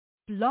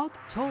Blog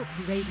Talk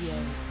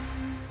Radio.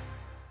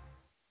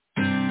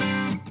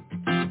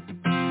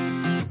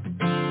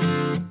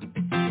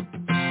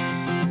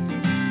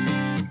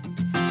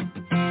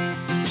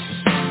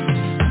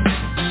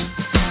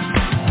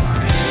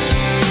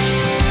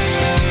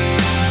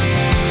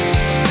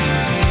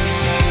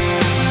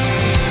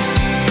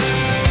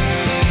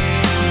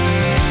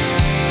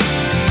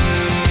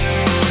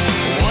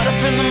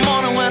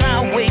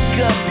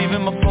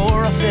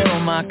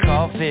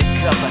 Coffee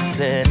cup, I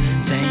said,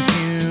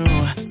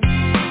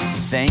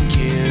 thank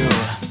you.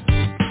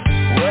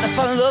 What if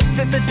I looked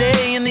at the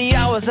day and the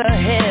hours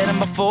ahead, and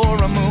before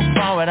I moved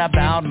forward I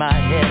bowed my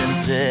head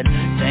and said,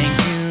 thank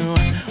you.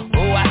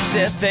 Oh, I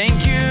said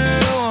thank you.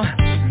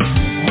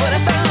 What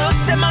if I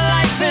looked at my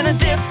life in a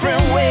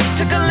different way,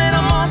 took a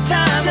little more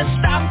time to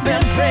stop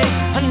and pray?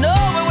 I know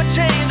it would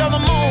change all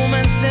the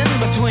moments in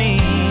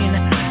between.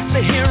 So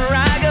here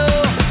I go.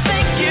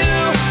 Thank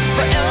you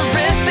for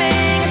everything.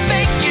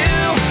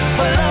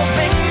 For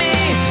loving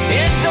me,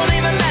 it don't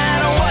even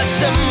matter what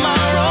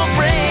tomorrow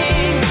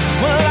brings.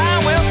 Well,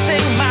 I will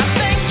sing my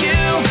thank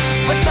you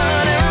for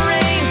sun and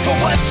rain, for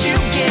what you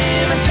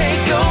give and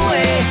take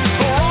away,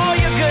 for all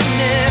your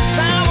goodness.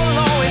 I will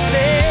always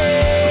say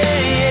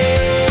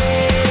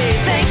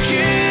thank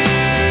you.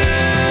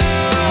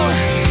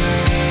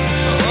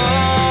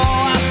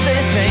 Oh, I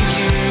say thank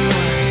you.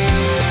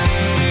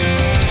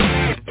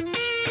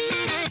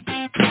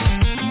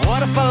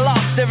 What if I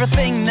lost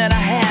everything that I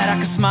had? I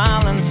could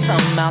smile and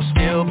somehow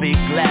still be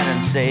glad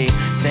and say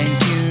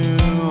thank you,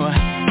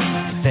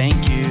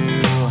 thank you.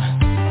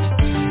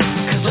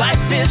 'Cause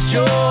life is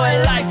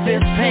joy, life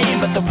is pain,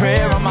 but the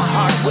prayer on my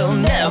heart will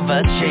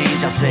never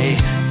change. I say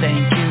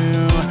thank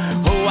you,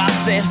 oh I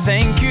say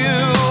thank you.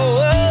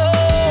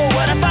 Oh,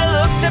 what if I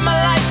looked at my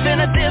life in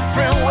a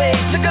different way,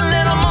 took a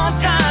little more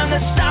time to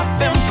stop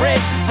and pray?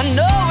 I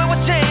know it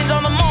would change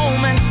all the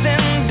moments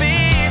in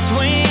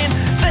between.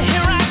 So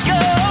here I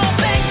go.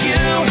 Thank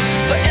you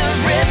for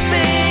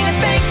everything.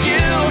 Thank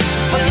you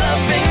for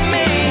loving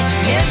me.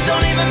 It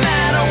don't even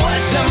matter what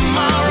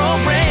tomorrow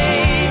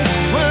brings.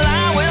 Well,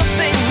 I will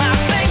sing my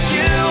thank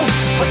you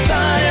for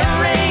sun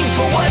and rain,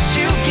 for what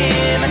you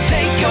give and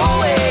take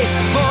away,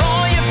 for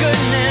all your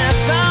goodness.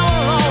 I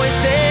will always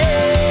say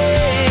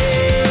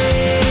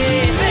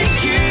thank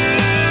you.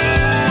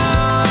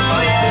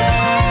 Oh, yeah.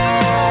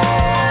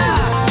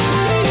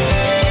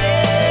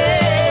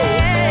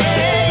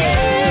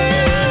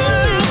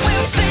 I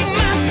will sing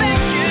my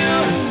thank you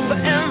for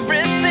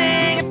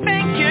everything.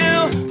 Thank you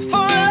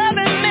for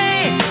loving me.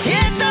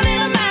 It don't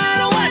even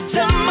matter what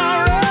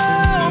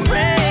tomorrow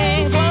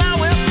brings. Well, I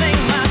will sing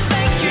my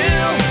thank you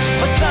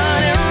for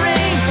sun and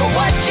rain, for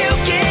what you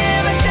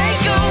give and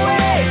take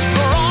away,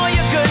 for all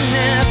your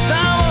goodness.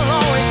 I will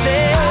always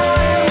say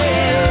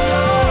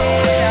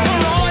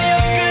for all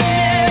your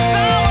goodness.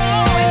 I will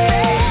always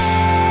say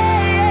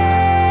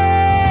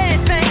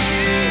thank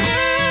you.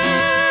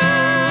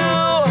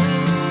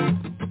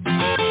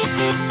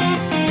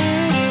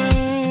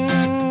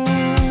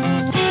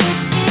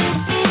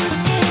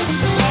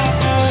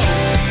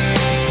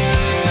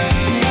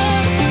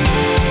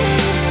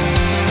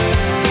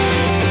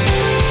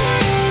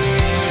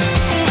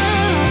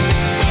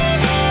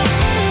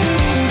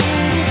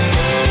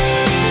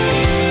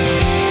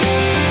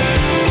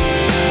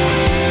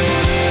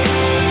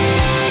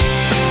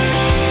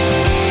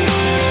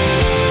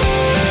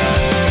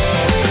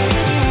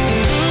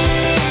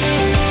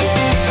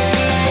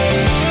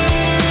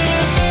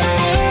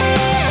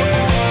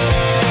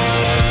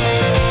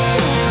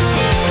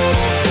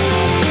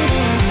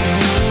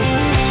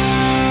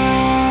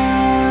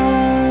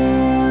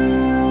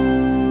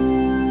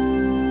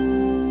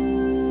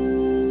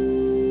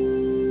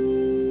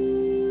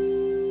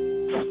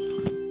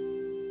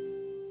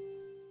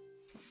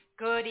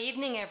 Good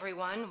evening,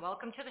 everyone.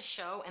 Welcome to the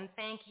show, and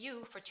thank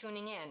you for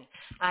tuning in.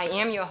 I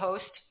am your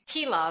host,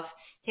 T-Love,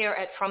 here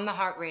at From the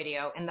Heart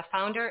Radio, and the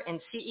founder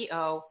and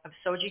CEO of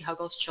Soji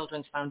Huggles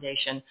Children's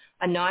Foundation,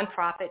 a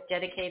nonprofit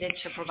dedicated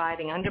to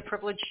providing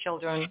underprivileged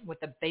children with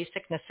the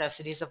basic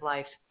necessities of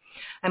life.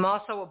 I'm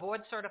also a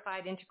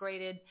board-certified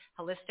integrated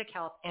holistic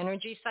health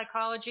energy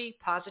psychology,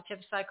 positive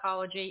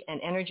psychology,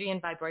 and energy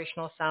and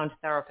vibrational sound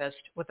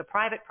therapist with a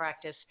private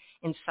practice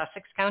in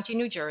Sussex County,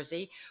 New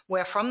Jersey,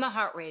 where From the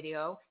Heart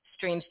Radio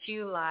streams to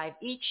you live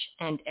each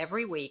and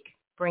every week,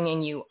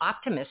 bringing you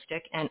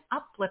optimistic and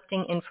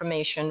uplifting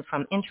information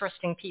from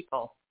interesting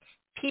people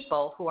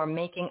who are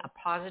making a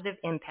positive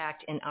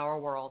impact in our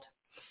world.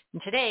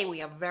 And today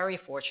we are very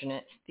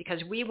fortunate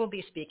because we will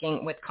be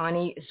speaking with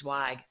Connie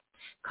Zweig.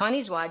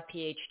 Connie Zweig,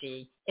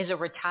 PhD, is a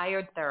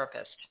retired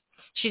therapist.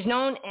 She's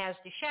known as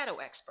the Shadow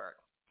Expert.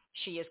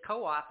 She is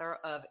co-author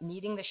of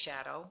Meeting the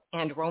Shadow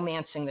and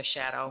Romancing the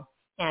Shadow,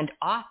 and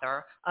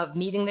author of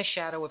Meeting the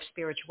Shadow of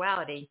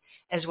Spirituality,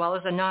 as well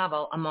as a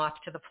novel, A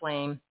Moth to the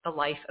Flame, The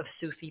Life of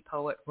Sufi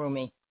Poet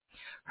Rumi.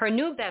 Her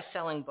new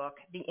best-selling book,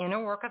 The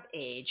Inner Work of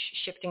Age,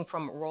 Shifting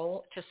from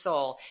Role to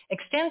Soul,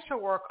 extends her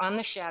work on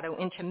the shadow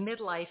into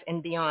midlife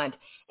and beyond,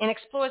 and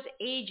explores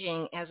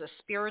aging as a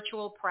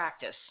spiritual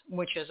practice,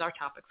 which is our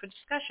topic for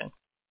discussion.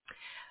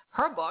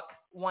 Her book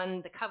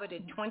won the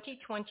coveted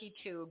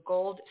 2022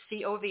 Gold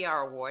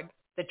COVR Award,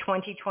 the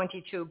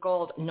 2022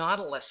 Gold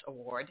Nautilus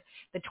Award,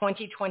 the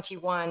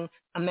 2021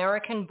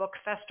 American Book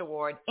Fest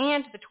Award,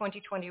 and the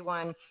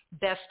 2021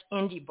 Best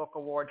Indie Book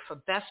Award for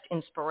Best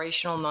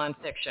Inspirational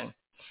Nonfiction.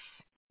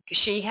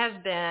 She has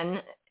been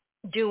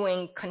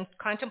doing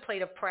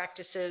contemplative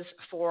practices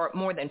for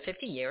more than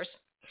 50 years.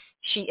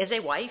 She is a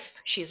wife,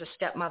 she is a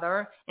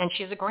stepmother, and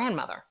she is a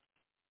grandmother.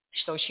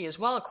 So she is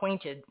well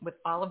acquainted with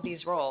all of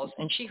these roles,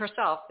 and she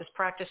herself is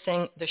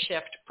practicing the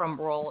shift from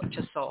role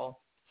to soul.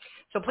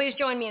 So please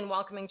join me in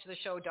welcoming to the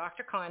show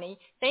Dr. Connie.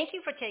 Thank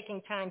you for taking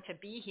time to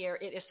be here.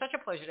 It is such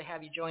a pleasure to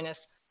have you join us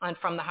on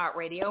From the Heart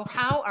Radio.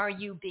 How are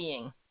you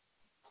being?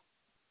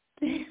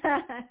 Thanks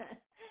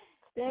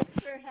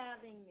for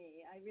having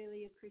me. I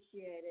really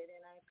appreciate it,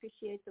 and I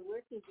appreciate the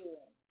work you're doing.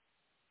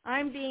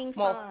 I'm being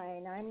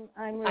fine.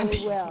 I'm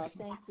really well.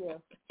 Thank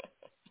you.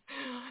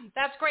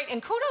 That's great.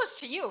 And kudos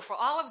to you for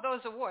all of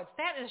those awards.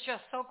 That is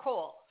just so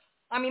cool.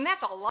 I mean,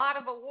 that's a lot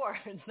of awards.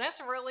 That's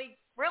really,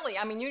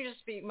 I mean, you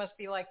must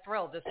be like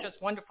thrilled. It's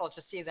just wonderful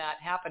to see that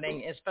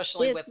happening,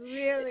 especially with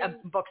really a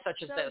book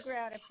such as so this.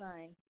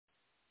 Gratifying.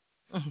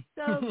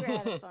 So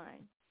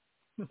gratifying.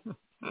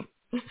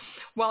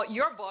 Well,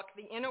 your book,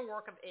 The Inner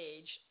Work of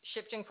Age,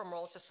 Shifting from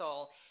Role to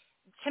Soul,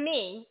 to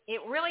me, it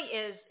really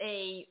is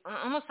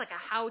almost like a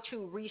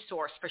how-to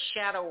resource for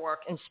shadow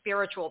work and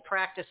spiritual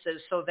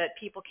practices so that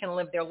people can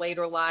live their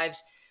later lives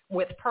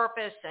with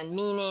purpose and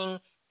meaning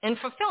and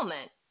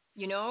fulfillment.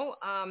 You know,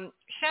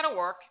 shadow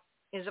work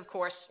is, of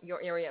course,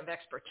 your area of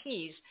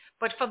expertise.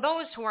 But for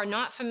those who are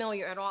not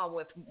familiar at all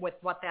with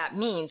what that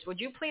means, would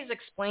you please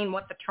explain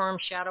what the term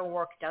shadow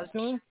work does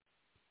mean?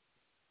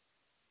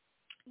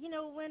 You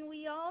know, when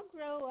we all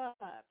grow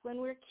up,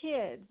 when we're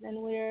kids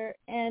and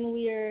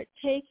we're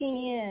taking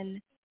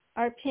in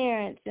our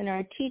parents and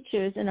our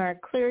teachers and our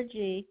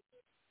clergy,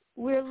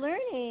 we're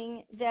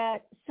learning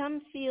that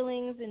some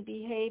feelings and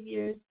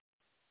behaviors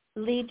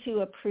lead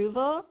to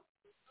approval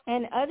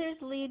and others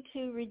lead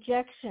to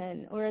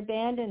rejection or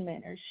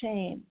abandonment or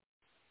shame.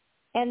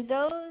 And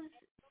those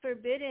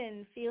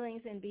forbidden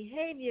feelings and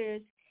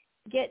behaviors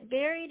get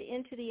buried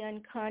into the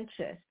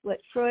unconscious, what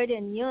Freud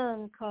and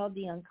Jung called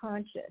the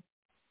unconscious.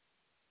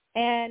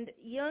 And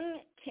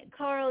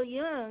Carl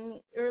Jung,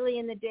 early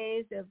in the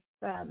days of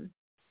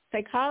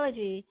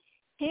psychology,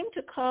 came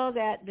to call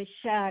that the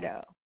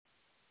shadow.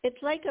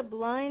 It's like a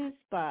blind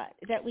spot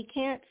that we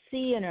can't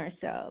see in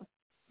ourselves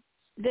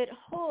that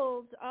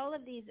holds all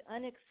of these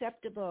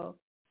unacceptable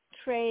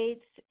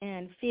traits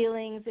and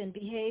feelings and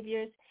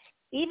behaviors,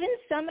 even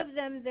some of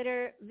them that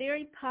are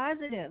very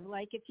positive.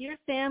 Like if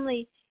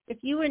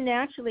you were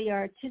naturally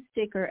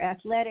artistic or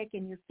athletic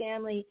and your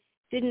family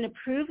didn't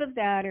approve of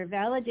that or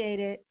validate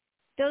it,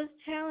 those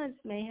talents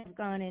may have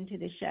gone into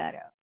the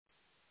shadow.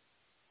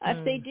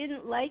 If they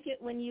didn't like it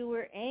when you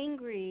were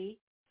angry,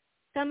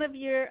 some of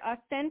your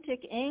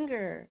authentic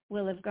anger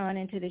will have gone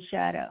into the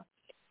shadow.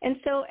 And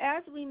so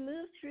as we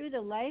move through the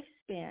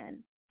lifespan,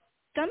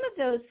 some of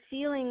those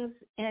feelings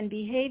and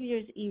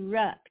behaviors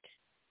erupt.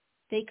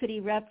 They could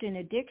erupt in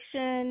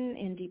addiction,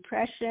 in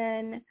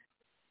depression,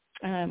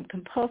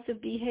 compulsive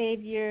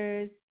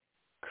behaviors,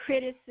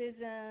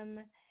 criticism,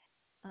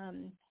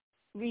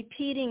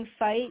 repeating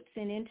fights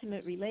in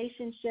intimate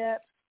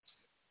relationships.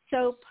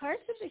 So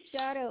parts of the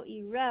shadow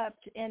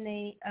erupt and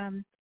they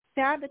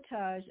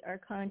sabotage our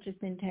conscious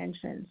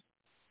intentions.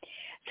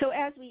 So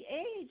as we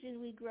age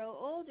and we grow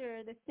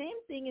older, the same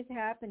thing is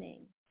happening.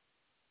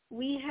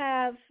 We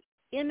have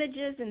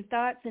images and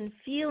thoughts and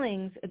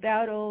feelings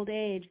about old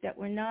age that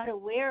we're not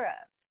aware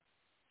of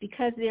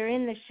because they're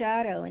in the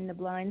shadow, in the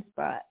blind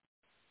spot.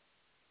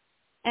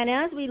 And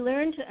as we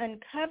learn to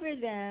uncover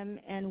them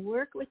and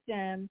work with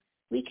them,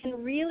 we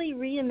can really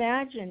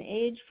reimagine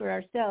age for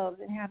ourselves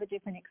and have a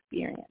different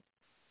experience.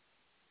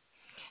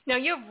 Now,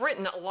 you've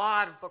written a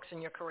lot of books in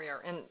your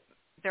career, and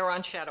they're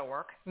on shadow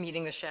work,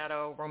 meeting the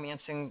shadow,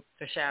 romancing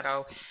the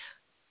shadow.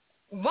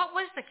 What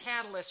was the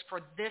catalyst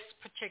for this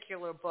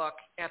particular book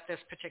at this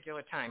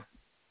particular time?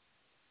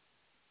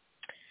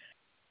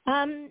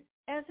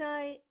 As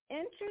I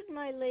entered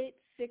my late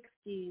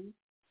 60s,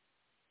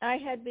 I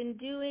had been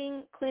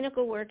doing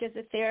clinical work as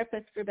a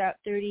therapist for about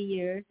 30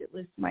 years. It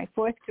was my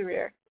fourth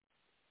career.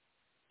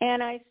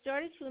 And I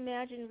started to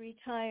imagine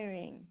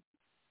retiring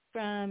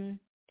from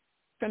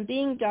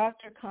being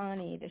Dr.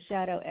 Connie, the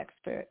shadow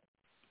expert.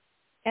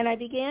 And I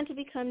began to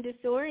become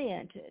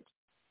disoriented.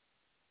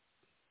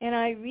 And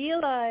I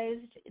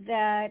realized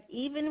that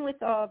even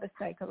with all the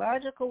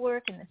psychological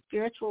work and the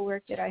spiritual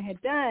work that I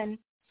had done,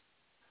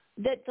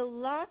 that the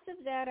loss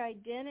of that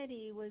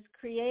identity was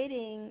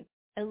creating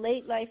a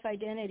late life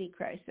identity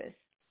crisis.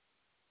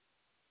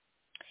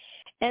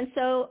 And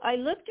so I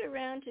looked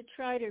around to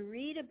try to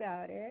read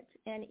about it,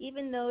 and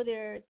even though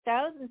there are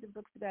thousands of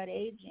books about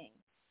aging,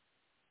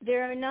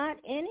 there are not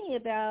any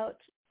about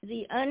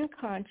the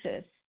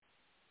unconscious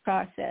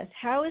process.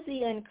 How is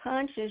the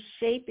unconscious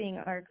shaping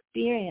our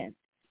experience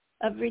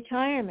of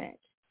retirement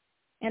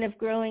and of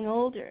growing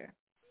older?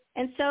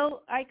 And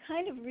so I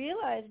kind of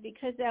realized,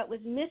 because that was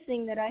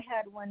missing, that I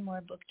had one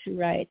more book to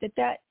write,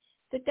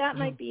 that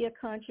might be a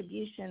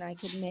contribution I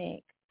could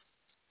make.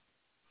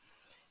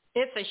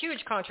 It's a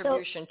huge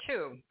contribution,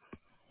 too.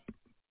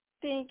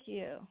 Thank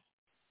you.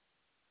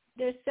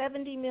 There's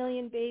 70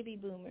 million baby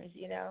boomers,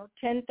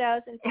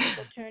 10,000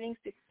 people turning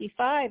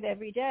 65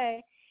 every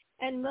day,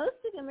 and most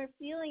of them are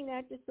feeling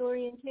that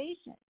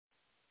disorientation.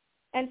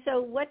 And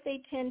so what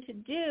they tend to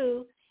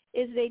do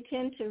is they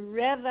tend to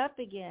rev up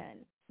again.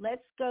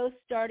 Let's go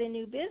start a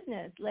new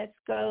business. Let's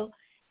go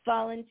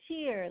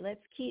volunteer.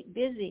 Let's keep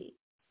busy.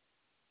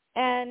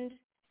 And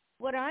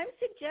what I'm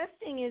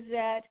suggesting is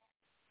that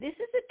this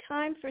is a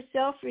time for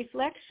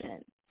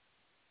self-reflection.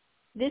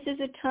 This is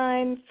a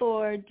time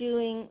for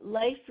doing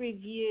life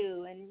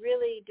review and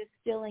really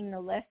distilling the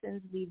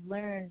lessons we've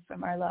learned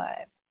from our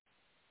lives.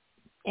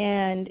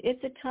 And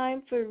it's a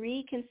time for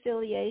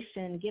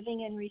reconciliation,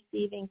 giving and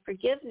receiving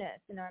forgiveness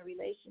in our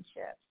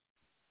relationships.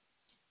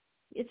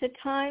 It's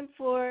a time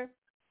for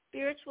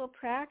spiritual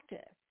practice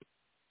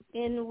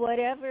in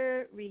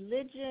whatever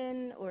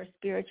religion or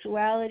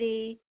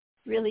spirituality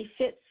really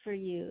fits for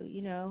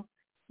you,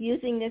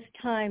 using this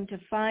time to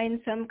find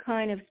some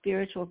kind of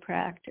spiritual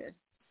practice.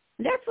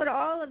 That's what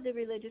all of the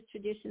religious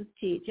traditions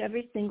teach,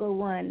 every single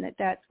one,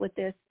 that's what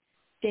this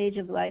stage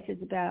of life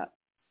is about.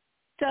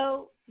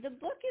 So the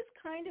book is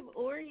kind of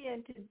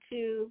oriented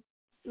to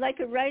like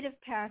a rite of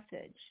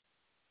passage,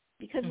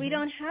 because we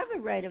don't have a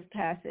rite of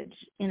passage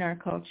in our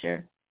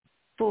culture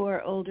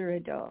for older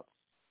adults.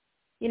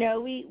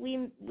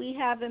 We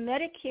have a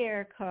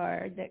Medicare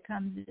card that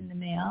comes in the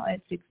mail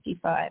at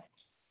 65,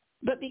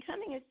 but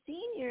becoming a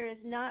senior is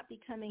not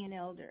becoming an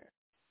elder.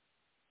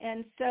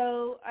 And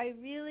so I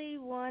really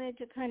wanted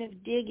to kind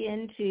of dig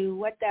into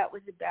what that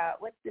was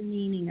about. What's the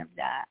meaning of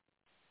that?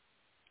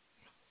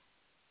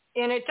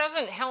 And it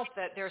doesn't help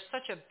that there's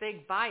such a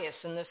big bias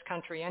in this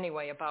country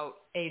anyway about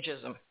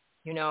ageism.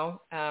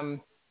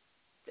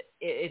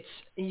 It's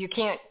you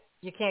can't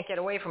get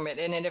away from it,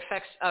 and it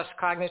affects us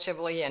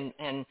cognitively,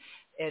 and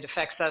it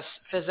affects us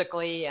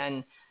physically,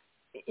 and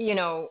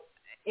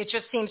it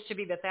just seems to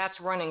be that that's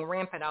running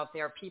rampant out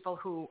there. People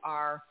who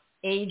are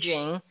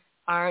aging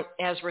aren't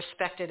as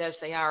respected as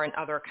they are in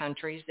other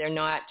countries. They're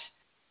not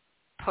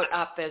put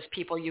up as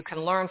people you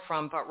can learn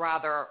from, but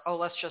rather,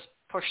 let's just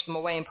push them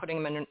away and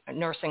putting them in a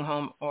nursing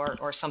home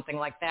or something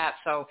like that.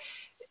 So,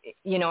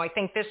 I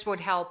think this would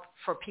help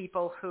for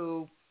people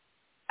who,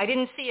 I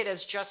didn't see it as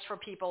just for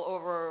people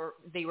over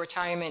the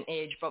retirement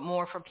age, but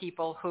more for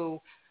people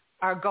who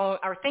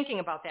are thinking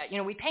about that.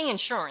 We pay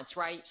insurance,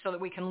 right, so that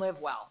we can live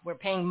well. We're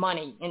paying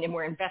money, and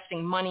we're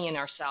investing money in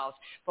ourselves.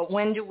 But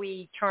when do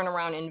we turn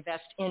around and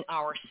invest in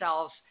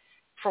ourselves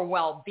for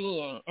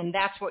well-being? And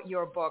that's what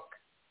your book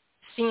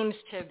seems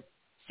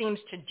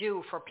to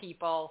do for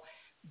people.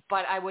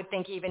 But I would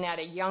think even at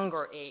a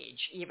younger age,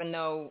 even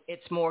though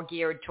it's more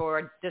geared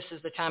toward this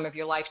is the time of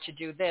your life to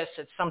do this,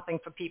 it's something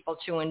for people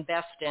to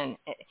invest in.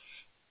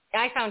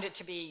 I found it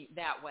to be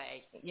that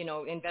way,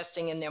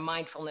 investing in their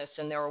mindfulness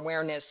and their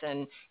awareness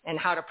and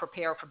how to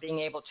prepare for being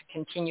able to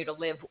continue to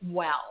live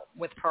well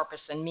with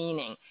purpose and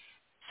meaning.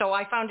 So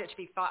I found it to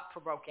be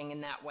thought-provoking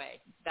in that way.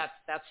 That's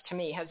to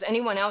me. Has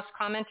anyone else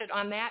commented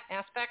on that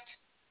aspect?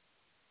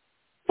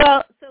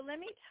 Well, so let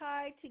me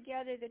tie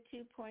together the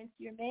 2 points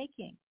you're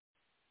making.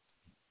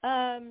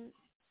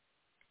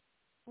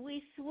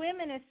 We swim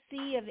in a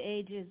sea of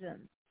ageism.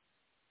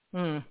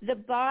 The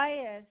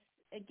bias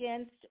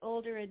against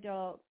older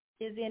adults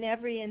is in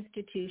every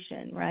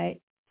institution,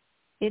 right?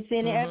 It's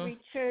in every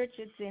church.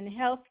 It's in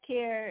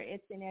healthcare.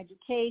 It's in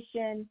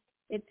education.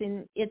 It's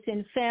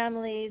in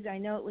families. I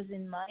know it was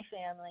in my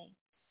family.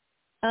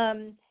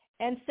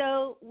 And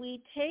so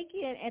we take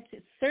it.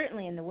 It's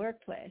certainly in the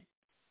workplace.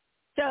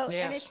 So,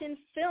 yes. And it's in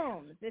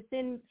films. It's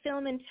in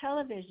film and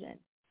television.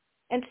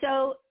 And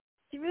so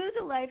through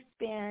the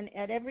lifespan,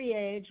 at every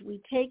age,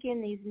 we take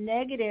in these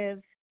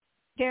negative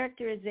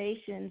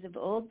characterizations of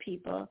old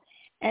people,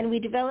 and we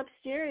develop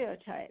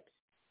stereotypes.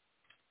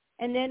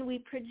 And then we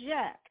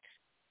project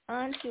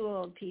onto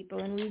old people,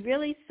 and we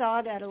really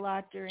saw that a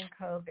lot during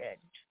COVID.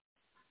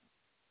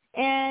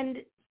 And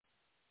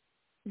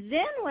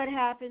then what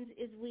happens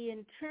is we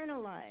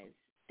internalize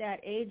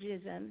that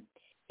ageism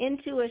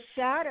into a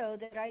shadow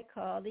that I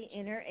call the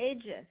inner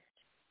ageist.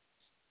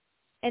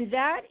 And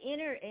that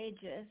inner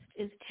ageist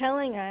is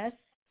telling us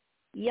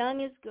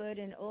young is good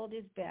and old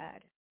is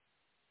bad.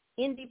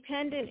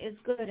 Independent is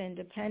good and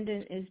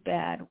dependent is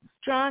bad.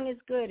 Strong is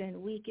good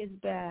and weak is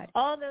bad.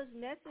 All those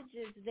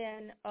messages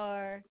then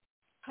are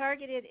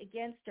targeted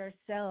against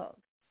ourselves.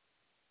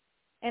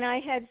 And I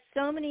had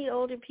so many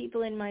older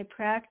people in my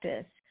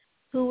practice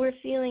who were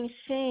feeling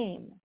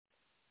shame,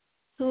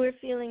 who were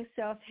feeling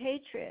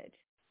self-hatred,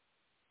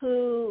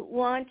 who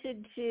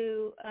wanted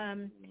to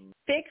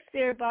fix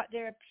their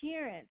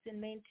appearance and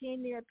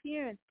maintain their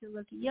appearance to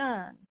look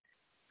young,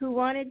 who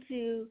wanted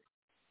to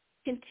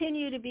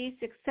continue to be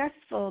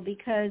successful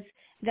because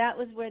that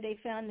was where they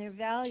found their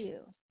value.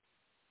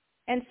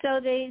 And so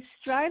they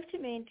strive to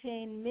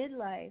maintain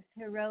midlife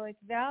heroic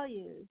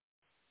values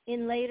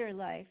in later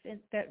life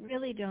that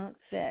really don't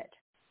fit.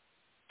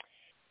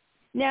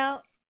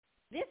 Now,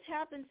 this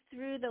happens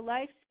through the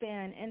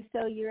lifespan, and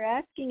so you're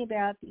asking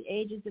about the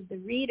ages of the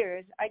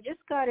readers. I just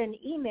got an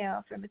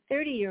email from a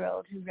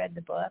 30-year-old who read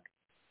the book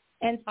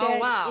and said Oh,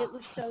 wow. it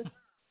was so,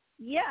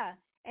 yeah,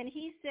 and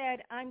he said,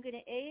 I'm going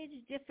to age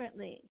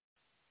differently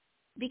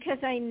because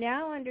I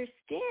now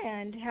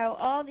understand how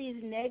all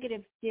these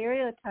negative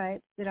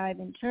stereotypes that I've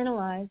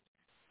internalized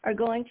are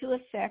going to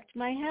affect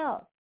my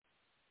health.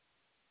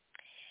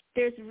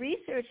 There's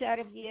research out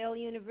of Yale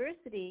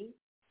University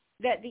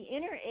that the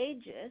inner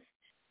aegis,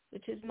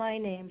 which is my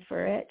name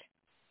for it,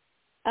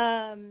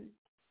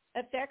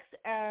 affects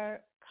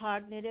our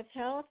cognitive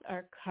health,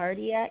 our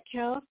cardiac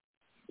health,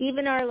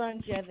 even our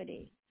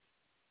longevity.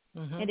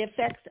 Mm-hmm. It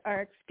affects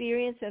our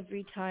experience of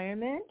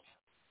retirement.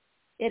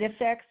 It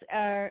affects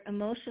our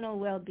emotional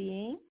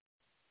well-being.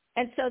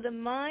 And so the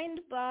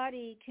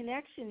mind-body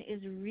connection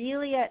is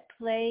really at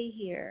play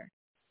here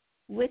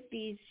with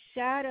these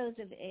shadows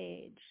of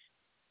age.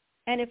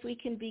 And if we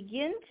can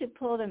begin to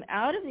pull them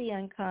out of the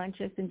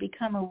unconscious and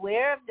become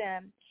aware of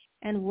them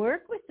and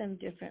work with them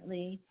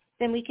differently,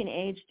 then we can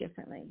age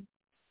differently.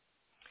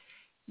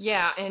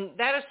 Yeah, and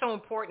that is so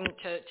important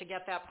to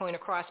get that point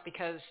across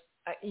because,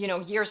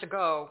 years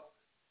ago,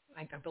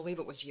 I believe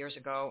it was years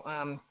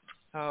ago,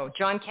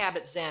 John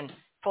Kabat-Zinn,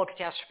 Full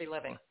Catastrophe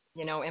Living,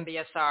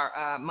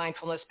 MBSR,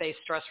 mindfulness-based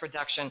stress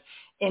reduction,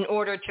 in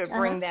order to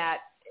bring that,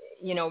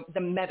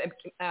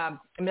 the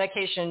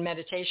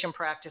meditation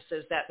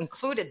practices that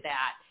included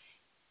that,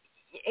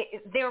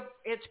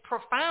 it's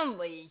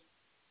profoundly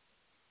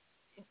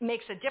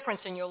makes a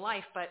difference in your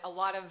life, but a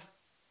lot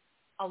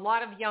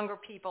of younger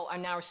people are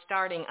now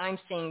starting, I'm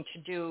seeing, to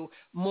do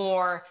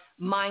more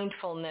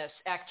mindfulness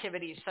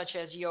activities such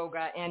as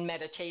yoga and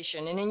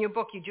meditation. And in your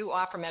book, you do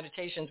offer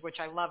meditations, which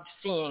I loved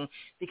seeing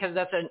because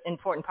that's an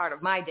important part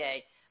of my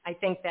day. I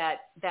think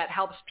that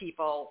helps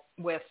people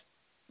with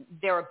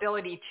their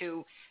ability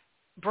to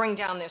bring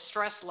down their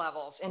stress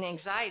levels and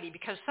anxiety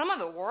because some of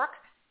the work,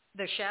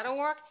 the shadow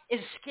work, is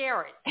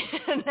scary.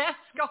 And that's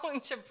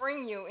going to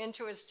bring you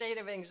into a state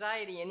of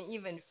anxiety and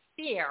even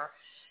fear,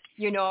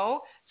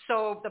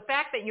 So the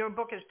fact that your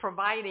book is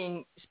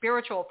providing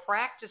spiritual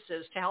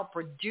practices to help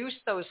reduce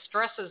those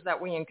stresses that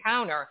we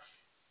encounter,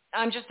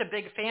 I'm just a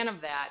big fan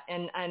of that.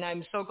 And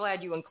I'm so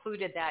glad you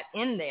included that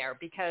in there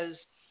because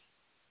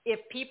if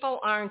people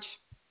aren't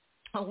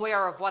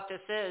aware of what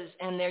this is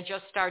and they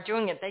just start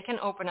doing it, they can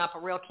open up a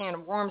real can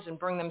of worms and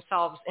bring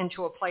themselves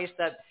into a place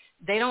that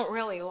they don't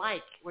really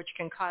like, which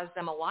can cause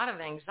them a lot of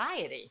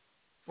anxiety,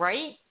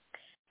 right?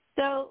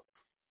 So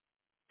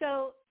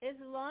as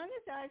long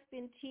as I've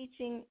been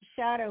teaching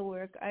shadow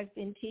work, I've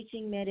been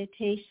teaching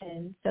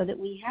meditation so that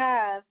we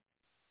have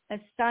a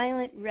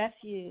silent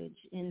refuge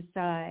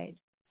inside,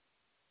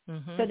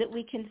 so that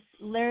we can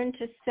learn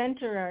to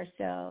center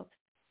ourselves,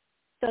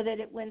 so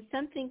that when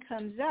something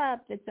comes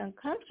up that's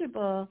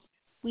uncomfortable,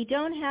 we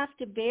don't have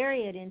to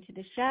bury it into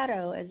the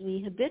shadow as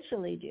we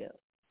habitually do.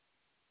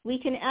 We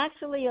can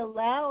actually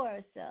allow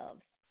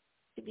ourselves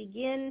to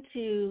begin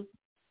to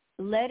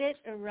let it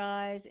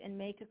arise and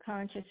make a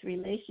conscious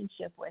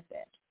relationship with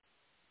it.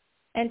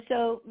 And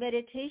so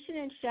meditation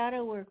and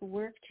shadow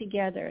work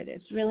together.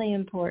 That's really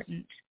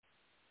important.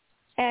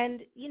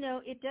 And,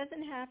 it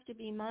doesn't have to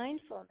be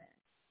mindfulness.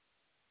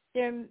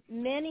 There are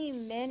many,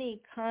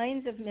 many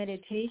kinds of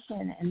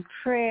meditation and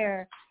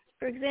prayer.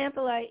 For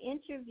example, I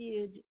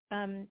interviewed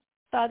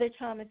Father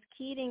Thomas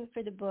Keating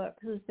for the book,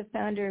 who's the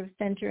founder of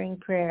Centering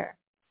Prayer.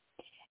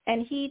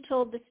 And he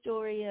told the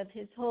story of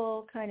his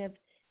whole kind of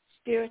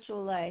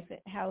spiritual life,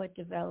 how it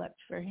developed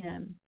for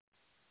him.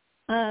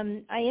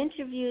 I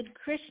interviewed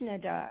Krishna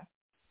Das,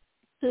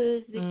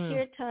 who's the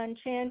kirtan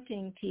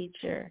chanting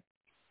teacher,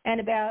 and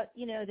about,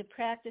 the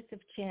practice of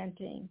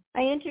chanting.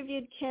 I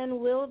interviewed Ken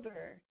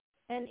Wilber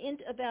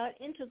about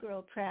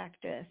integral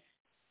practice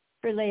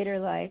for later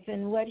life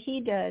and what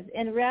he does,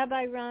 and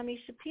Rabbi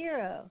Rami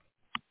Shapiro.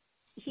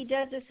 He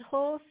does this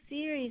whole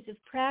series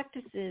of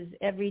practices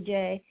every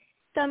day.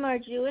 Some are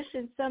Jewish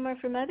and some are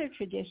from other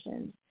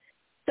traditions.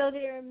 So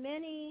there are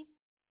many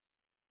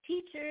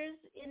teachers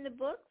in the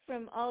book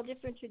from all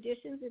different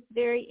traditions. It's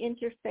very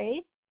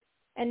interfaith,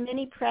 and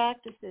many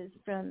practices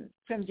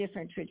from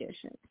different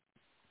traditions.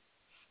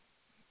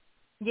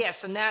 Yes,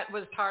 and that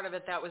was part of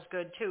it that was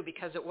good too,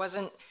 because it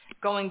wasn't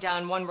going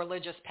down one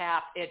religious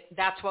path.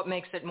 That's what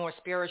makes it more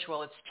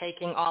spiritual. It's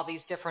taking all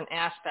these different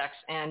aspects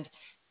and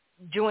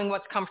doing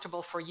what's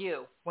comfortable for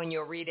you when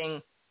you're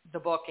reading the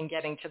book and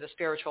getting to the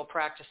spiritual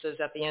practices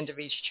at the end of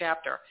each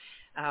chapter.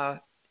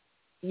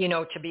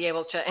 To be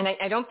able to, and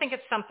I don't think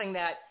it's something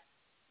that,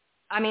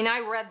 I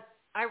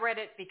read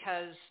it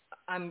because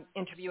I'm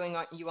interviewing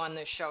you on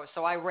this show,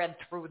 so I read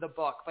through the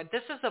book. But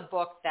this is a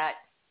book that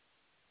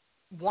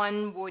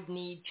one would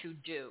need to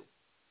do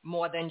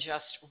more than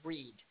just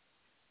read,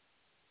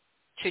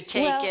 to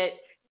take it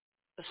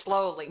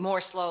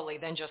more slowly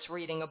than just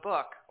reading a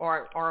book,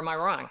 or am I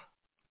wrong?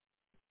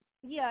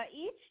 Yeah,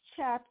 each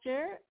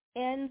chapter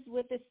ends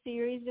with a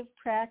series of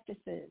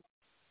practices,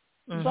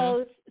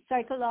 both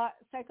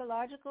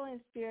psychological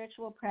and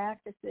spiritual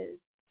practices.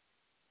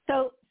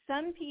 So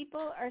some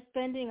people are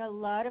spending a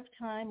lot of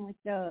time with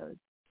those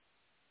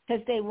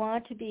because they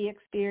want to be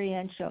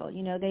experiential.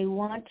 They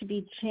want to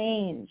be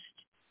changed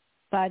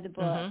by the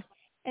book. Mm-hmm.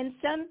 And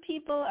some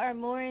people are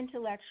more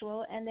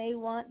intellectual and they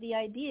want the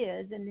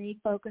ideas and they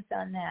focus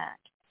on that.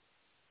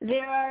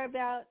 There are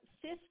about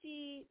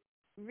 50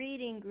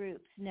 reading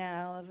groups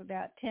now of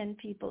about 10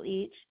 people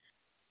each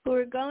who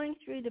are going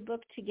through the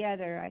book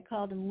together. I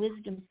call them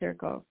wisdom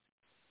circles.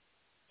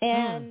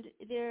 And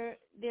they're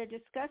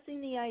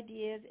discussing the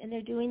ideas and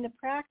they're doing the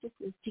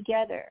practices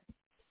together.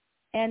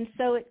 And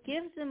so it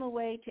gives them a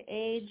way to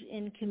age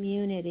in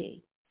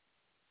community.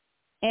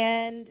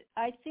 And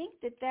I think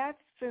that that's,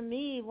 for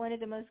me, one of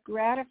the most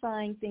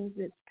gratifying things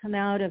that's come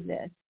out of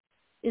this,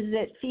 is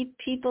that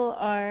people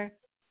are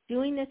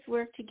doing this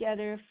work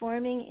together,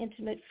 forming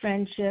intimate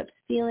friendships,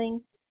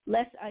 feeling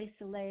less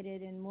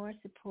isolated and more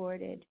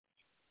supported.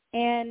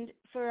 And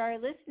for our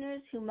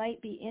listeners who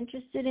might be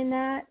interested in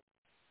that,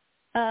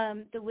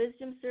 the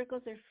wisdom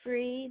circles are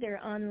free.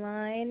 They're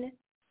online.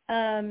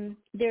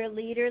 They're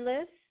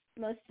leaderless.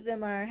 Most of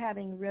them are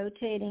having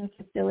rotating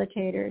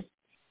facilitators.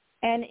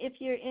 And if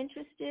you're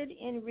interested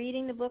in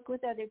reading the book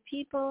with other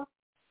people,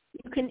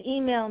 you can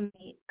email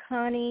me,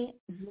 Connie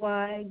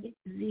Zweig,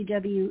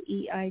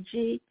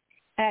 Zweig,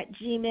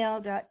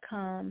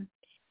 @gmail.com,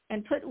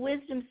 and put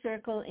Wisdom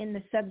Circle in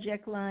the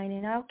subject line,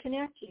 and I'll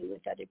connect you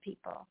with other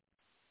people.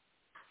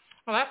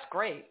 Well, that's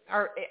great.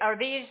 Are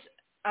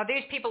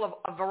these people of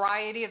a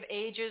variety of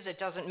ages? It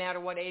doesn't matter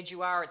what age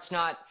you are. It's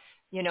not,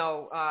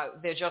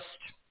 they're just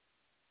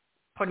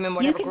put them in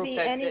whatever group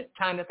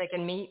time that they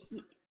can meet.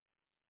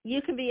 You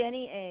can be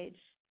any age.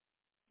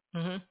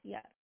 Mm-hmm.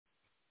 Yeah.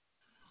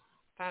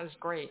 That is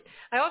great.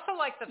 I also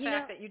like the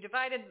fact that you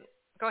divided.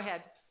 Go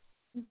ahead.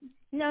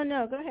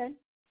 No, go ahead.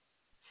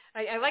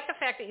 I like the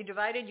fact that you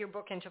divided your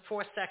book into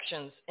 4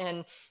 sections,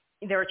 and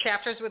there are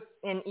chapters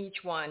within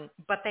each one,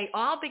 but they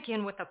all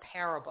begin with a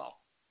parable.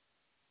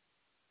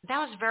 That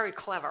was very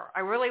clever.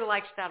 I really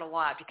liked that a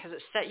lot because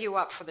it set you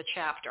up for the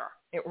chapter.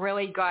 It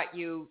really got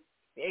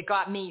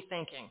me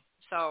thinking.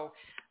 So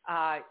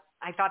I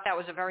thought that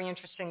was a very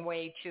interesting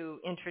way to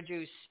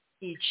introduce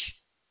each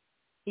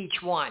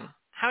one.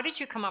 How did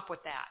you come up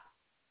with that?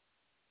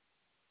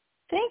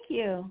 Thank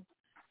you.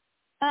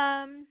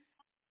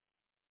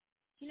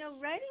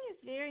 Writing is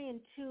very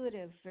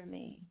intuitive for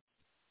me.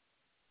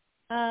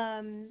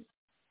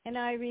 And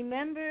I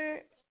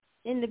remember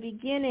in the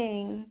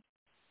beginning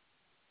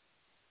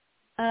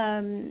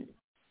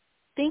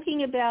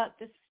thinking about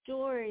the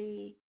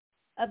story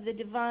of the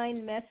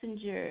divine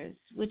messengers,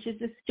 which is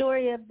the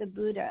story of the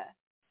Buddha.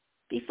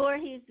 Before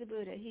he's the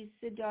Buddha, he's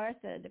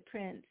Siddhartha, the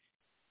prince,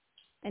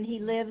 and he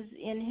lives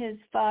in his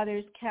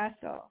father's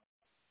castle.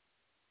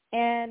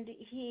 And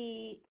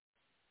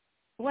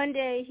one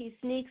day he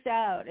sneaks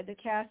out of the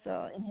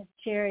castle in his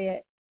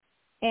chariot,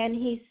 and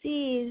he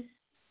sees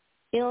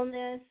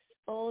illness,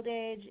 old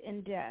age,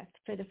 and death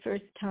for the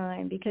first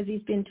time because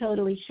he's been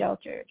totally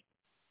sheltered.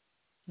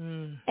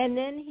 And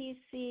then he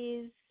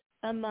sees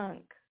a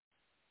monk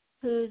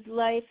whose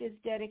life is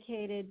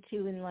dedicated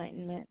to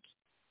enlightenment.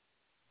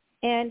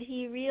 And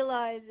he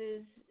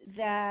realizes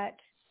that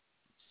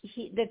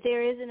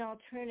there is an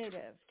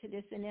alternative to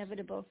this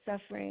inevitable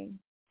suffering.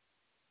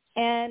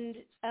 And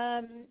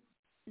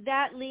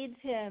that leads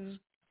him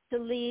to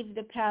leave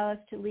the palace,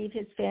 to leave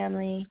his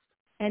family,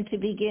 and to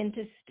begin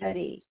to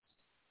study.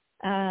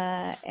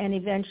 And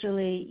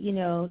eventually,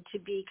 to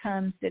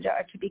become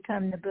Siddhartha, to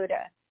become the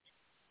Buddha.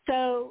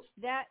 So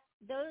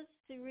those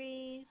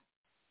 3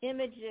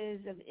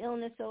 images of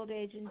illness, old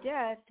age, and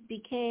death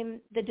became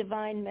the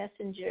divine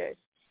messengers.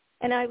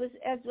 And as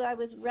I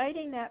was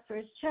writing that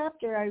first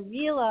chapter, I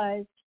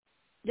realized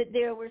that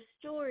there were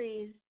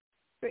stories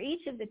for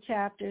each of the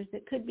chapters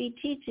that could be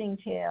teaching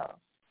tales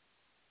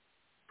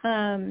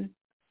in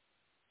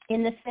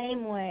the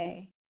same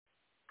way.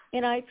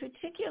 And I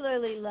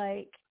particularly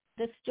like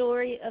the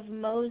story of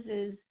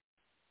Moses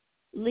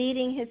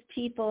leading his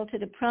people to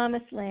the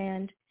promised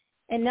land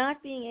and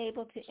not being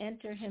able to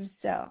enter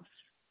himself.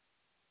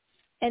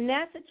 And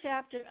that's a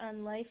chapter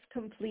on life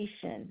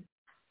completion.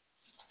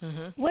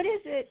 Mm-hmm. What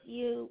is it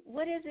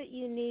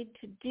you need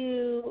to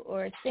do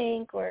or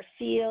think or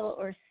feel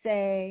or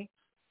say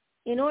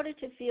in order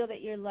to feel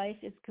that your life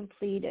is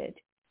completed?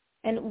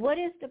 And what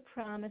is the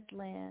promised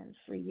land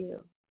for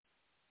you?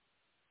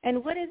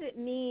 And what does it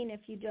mean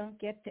if you don't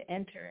get to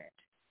enter it?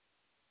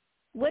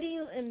 What do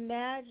you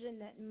imagine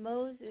that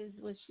Moses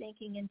was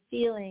thinking and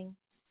feeling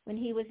when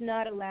he was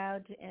not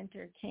allowed to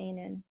enter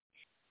Canaan?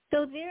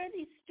 So there are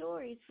these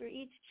stories for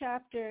each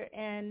chapter,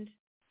 and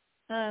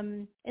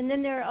then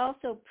there are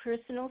also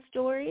personal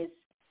stories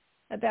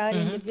about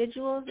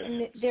individuals,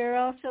 and there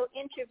are also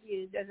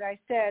interviews, as I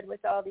said,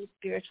 with all these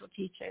spiritual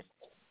teachers.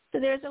 So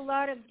there's a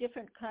lot of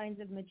different kinds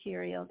of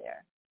material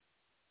there.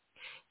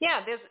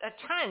 Yeah, there's a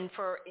ton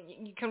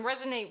you can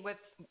resonate with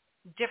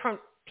different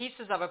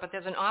pieces of it, but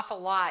there's an awful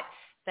lot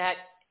that,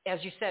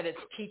 as you said, it's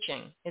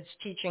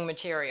teaching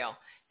material,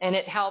 and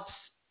it helps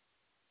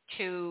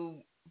to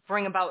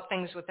bring about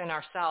things within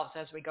ourselves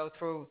as we go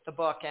through the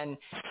book and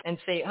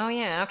say, oh,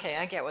 yeah, okay,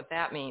 I get what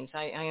that means.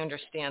 I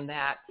understand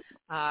that.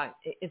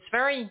 It's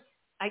very,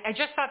 I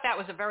just thought that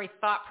was a very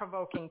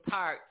thought-provoking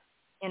part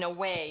in a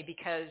way,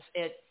 because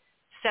it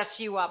sets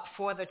you up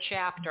for the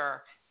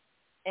chapter,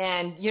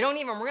 and you don't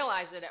even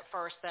realize it at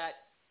first that,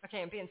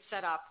 okay, I'm being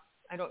set up.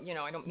 I don't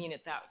mean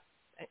it that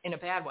in a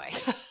bad way.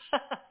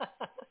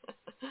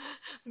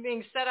 I'm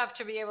being set up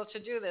to be able to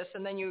do this,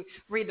 and then you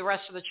read the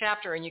rest of the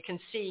chapter, and you can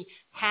see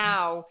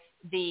how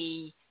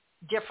the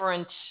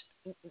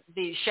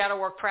shadow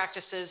work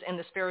practices and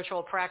the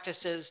spiritual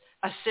practices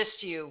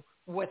assist you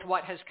with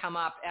what has come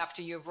up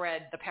after you've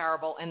read the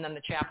parable and then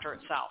the chapter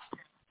itself.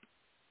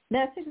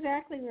 That's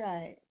exactly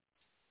right.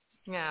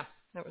 Yeah,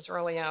 that was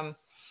really,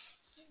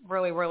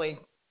 really,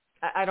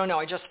 I don't know.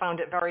 I just found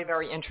it very,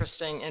 very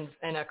interesting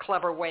and a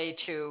clever way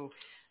to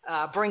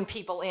bring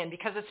people in,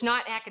 because it's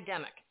not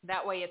academic.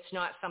 That way it's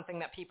not something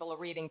that people are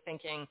reading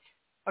thinking,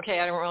 okay,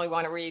 I don't really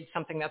want to read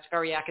something that's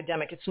very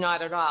academic. It's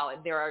not at all.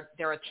 There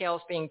are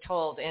tales being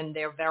told, and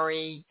they're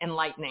very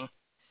enlightening.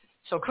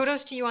 So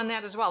kudos to you on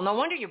that as well. No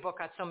wonder your book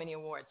got so many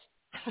awards.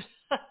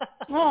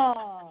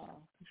 Oh,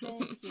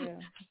 thank you.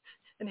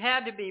 It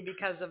had to be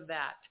because of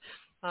that.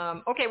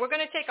 Okay, we're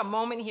going to take a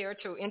moment here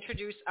to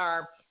introduce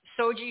our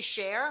Soji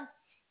Share.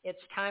 It's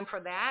time for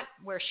that.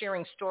 We're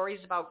sharing stories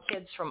about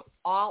kids from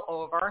all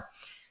over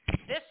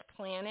this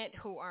planet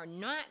who are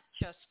not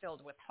just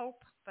filled with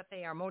hope, but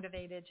they are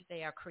motivated,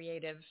 they are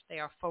creative, they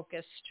are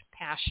focused,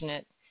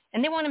 passionate,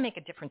 and they want to make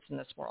a difference in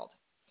this world.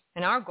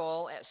 And our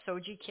goal at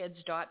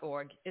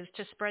sojikids.org is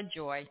to spread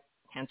joy,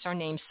 hence our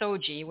name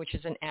Soji, which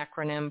is an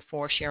acronym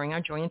for sharing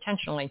our joy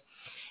intentionally.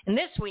 And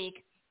this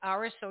week,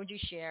 our Soji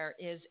Share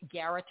is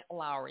Garrett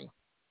Lowry.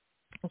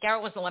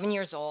 Garrett was 11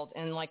 years old,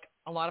 and like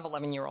a lot of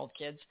 11-year-old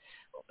kids,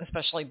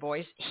 especially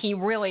boys, he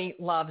really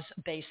loves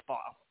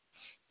baseball.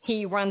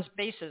 He runs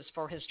bases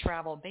for his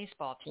travel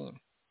baseball team.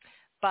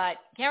 But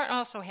Garrett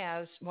also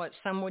has what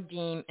some would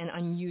deem an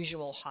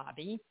unusual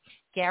hobby.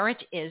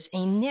 Garrett is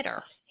a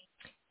knitter.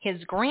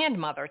 His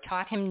grandmother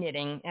taught him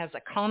knitting as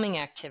a calming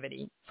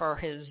activity for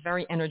his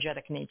very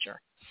energetic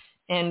nature.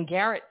 And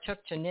Garrett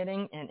took to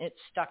knitting, and it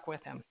stuck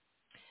with him.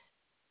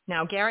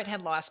 Now, Garrett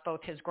had lost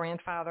both his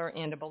grandfather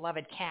and a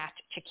beloved cat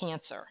to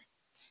cancer.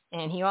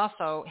 And he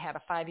also had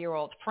a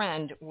 5-year-old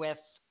friend with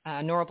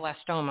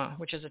neuroblastoma,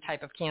 which is a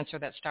type of cancer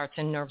that starts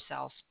in nerve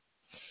cells.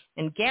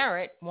 And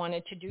Garrett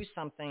wanted to do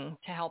something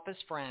to help his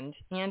friend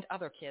and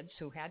other kids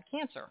who had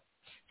cancer.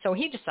 So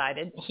he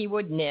decided he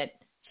would knit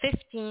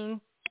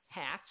 15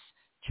 hats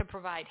to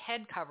provide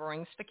head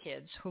coverings for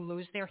kids who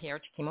lose their hair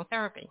to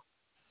chemotherapy.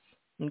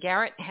 And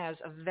Garrett has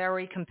a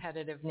very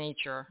competitive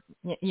nature,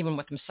 even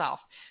with himself.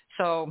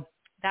 So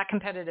that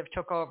competitive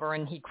took over,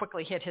 and he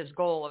quickly hit his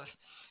goal of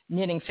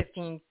knitting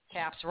 15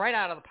 caps right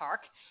out of the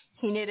park.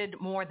 He knitted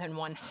more than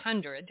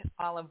 100,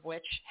 all of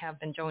which have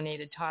been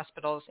donated to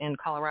hospitals in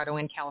Colorado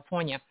and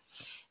California.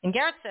 And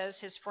Garrett says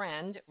his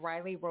friend,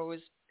 Riley Rose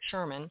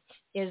Sherman,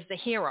 is the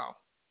hero,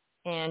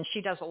 and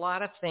she does a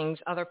lot of things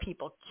other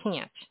people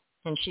can't,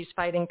 and she's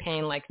fighting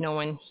pain like no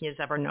one he has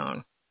ever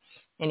known.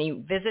 And he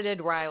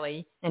visited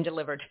Riley and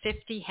delivered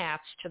 50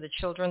 hats to the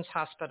Children's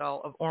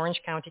Hospital of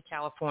Orange County,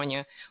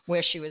 California,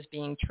 where she was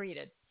being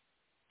treated.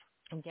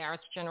 And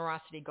Garrett's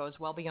generosity goes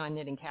well beyond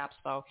knitting caps,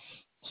 though.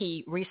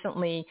 He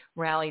recently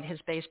rallied his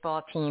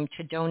baseball team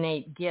to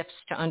donate gifts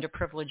to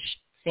underprivileged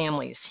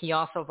families. He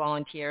also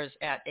volunteers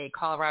at a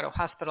Colorado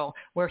hospital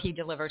where he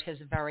delivered his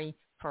very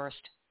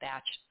first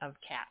batch of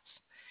caps.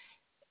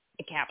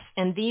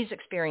 And these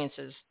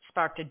experiences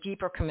sparked a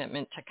deeper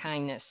commitment to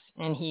kindness.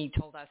 And he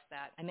told us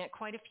that I met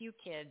quite a few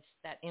kids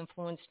that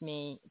influenced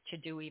me to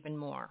do even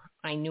more.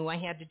 I knew I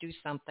had to do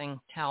something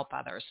to help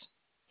others.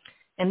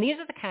 And these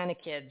are the kind of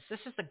kids,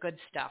 this is the good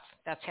stuff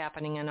that's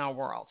happening in our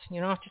world.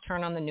 You don't have to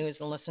turn on the news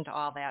and listen to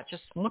all that.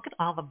 Just look at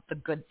all the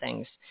good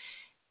things.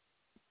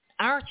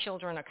 Our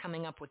children are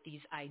coming up with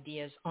these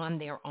ideas on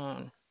their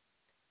own.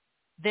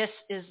 This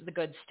is the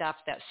good stuff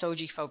that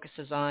Soji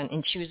focuses on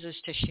and chooses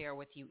to share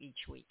with you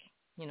each week.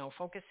 You know,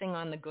 focusing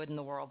on the good in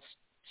the world,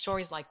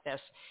 stories like this.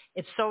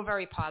 It's so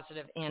very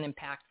positive and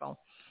impactful.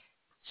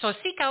 So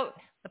seek out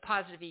the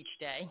positive each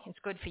day. It's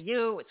good for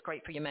you. It's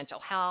great for your mental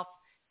health.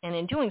 And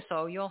in doing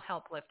so, you'll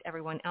help lift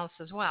everyone else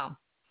as well.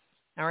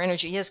 Our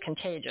energy is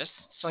contagious,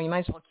 so you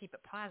might as well keep it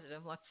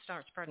positive. Let's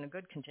start spreading a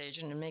good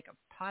contagion and make a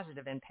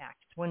positive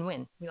impact. It's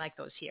win-win. We like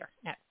those here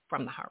at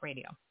From the Heart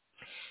Radio.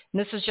 And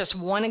this is just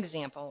one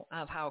example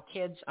of how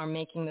kids are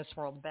making this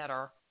world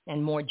better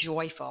and more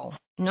joyful,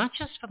 not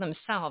just for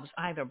themselves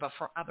either, but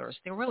for others.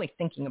 They're really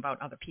thinking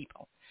about other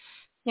people,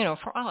 you know,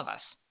 for all of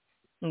us.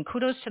 And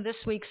kudos to this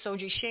week's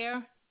Soji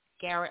Share,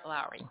 Garrett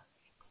Lowry.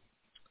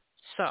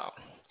 So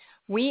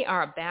we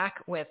are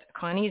back with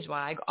Connie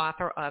Zweig,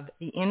 author of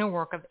The Inner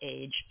Work of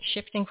Age,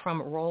 Shifting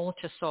from Role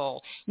to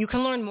Soul. You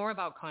can learn more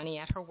about Connie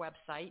at her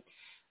website,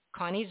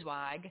 Connie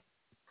Zweig.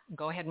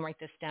 Go ahead and write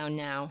this down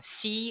now,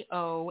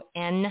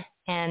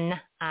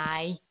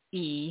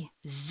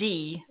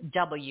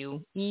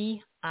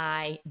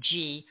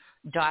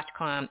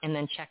 ConnieZweig.com, and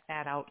then check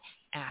that out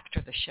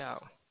after the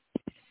show.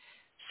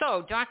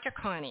 So, Dr.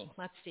 Connie,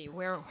 let's see,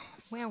 where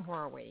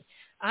were we?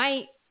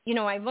 I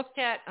looked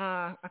at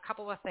a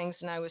couple of things,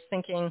 and I was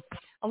thinking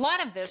a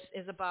lot of this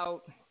is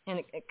about, and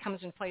it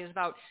comes in play, is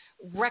about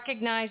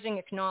recognizing,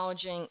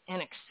 acknowledging,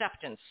 and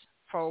acceptance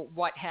for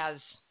what has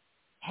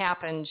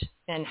happened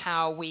and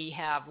how we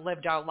have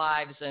lived our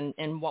lives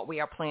and what we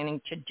are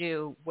planning to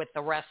do with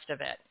the rest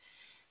of it.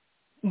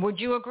 Would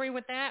you agree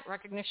with that?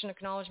 Recognition,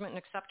 acknowledgement, and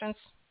acceptance?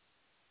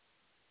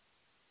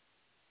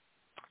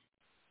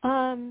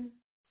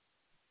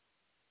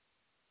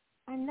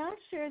 I'm not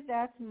sure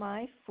that's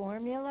my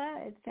formula.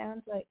 It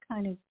sounds like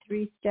kind of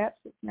 3 steps.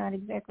 It's not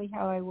exactly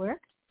how I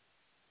work.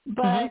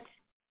 But,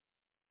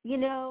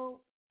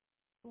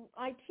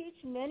 I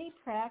teach many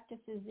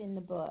practices in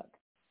the book.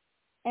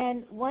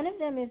 And one of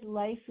them is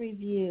life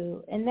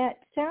review. And that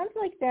sounds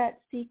like that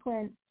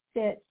sequence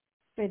fits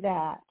for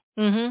that.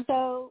 Mm-hmm.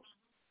 So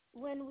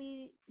when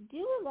we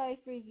do a life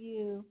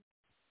review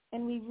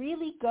and we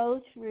really go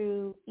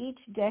through each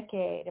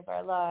decade of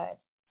our lives,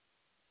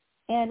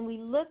 and we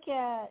look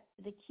at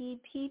the key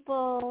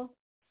people,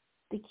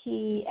 the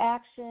key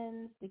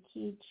actions, the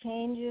key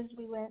changes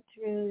we went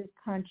through, the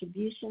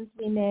contributions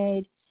we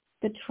made,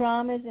 the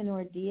traumas and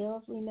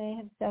ordeals we may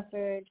have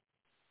suffered,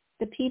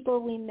 the people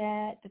we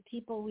met, the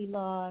people we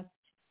lost,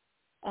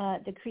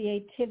 the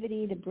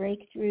creativity, the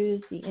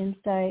breakthroughs, the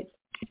insights.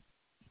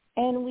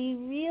 And we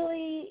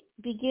really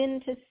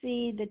begin to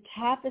see the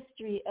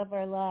tapestry of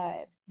our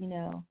lives,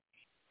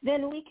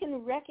 then we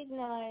can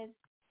recognize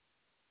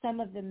some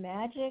of the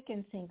magic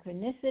and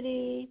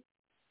synchronicity.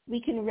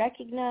 We can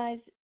recognize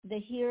the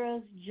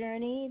hero's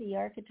journey, the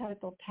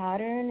archetypal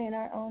pattern in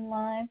our own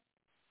lives.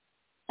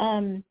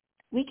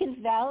 We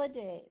can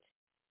validate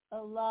a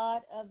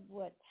lot of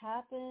what's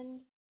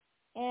happened,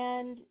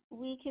 and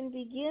we can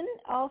begin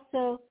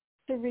also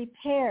to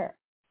repair.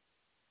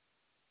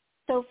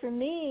 So for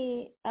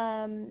me,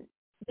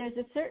 there's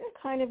a certain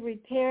kind of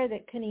repair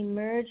that can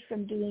emerge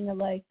from doing a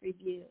life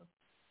review.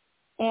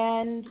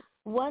 And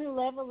one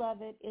level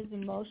of it is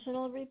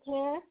emotional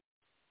repair.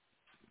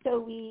 So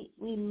we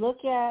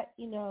look at,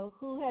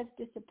 who has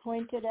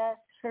disappointed us,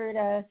 hurt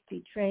us,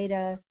 betrayed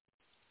us,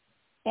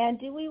 and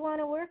do we want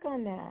to work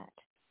on that?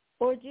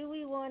 Or do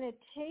we want to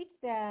take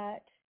that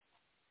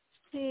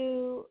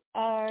to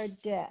our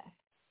death?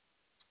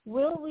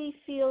 Will we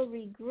feel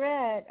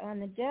regret on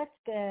the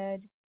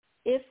deathbed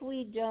if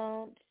we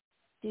don't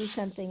do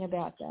something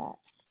about that?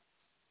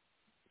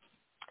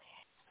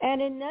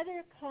 And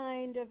another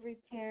kind of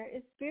repair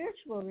is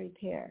spiritual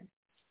repair.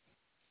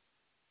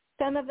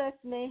 Some of us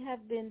may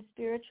have been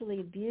spiritually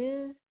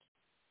abused,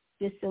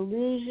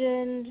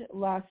 disillusioned,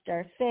 lost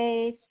our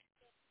faith.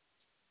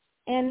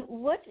 And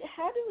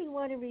how do we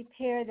want to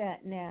repair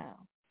that now?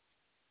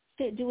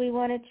 Do we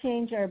want to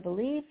change our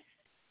beliefs?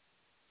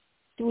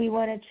 Do we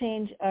want to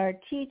change our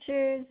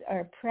teachers,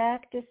 our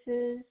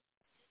practices?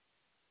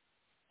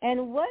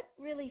 And what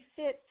really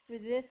fits for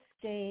this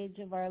stage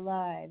of our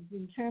lives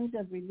in terms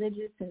of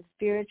religious and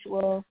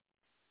spiritual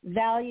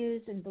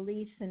values and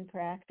beliefs and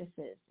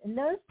practices? And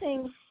those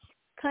things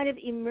kind of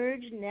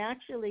emerge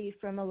naturally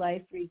from a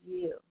life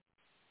review.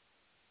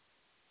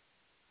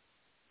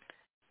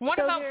 What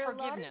about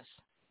forgiveness?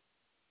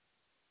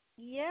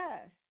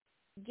 Yes.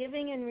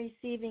 Giving and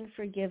receiving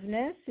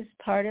forgiveness is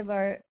part of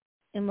our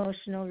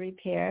emotional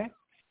repair.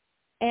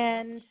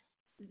 And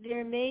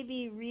there may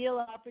be real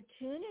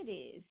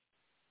opportunities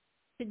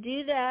to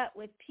do that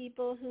with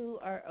people who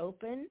are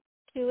open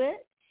to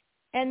it,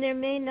 and there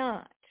may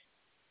not.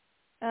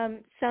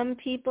 Some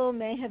people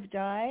may have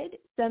died.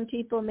 Some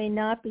people may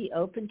not be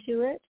open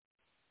to it.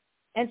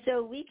 And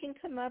so we can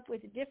come up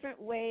with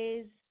different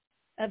ways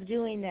of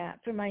doing that.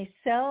 For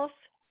myself,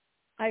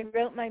 I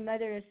wrote my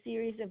mother a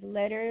series of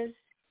letters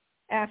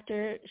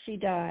after she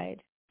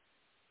died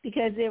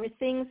because there were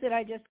things that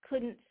I just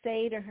couldn't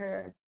say to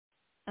her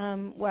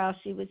while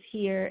she was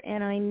here,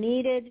 and I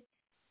needed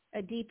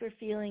a deeper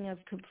feeling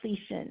of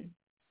completion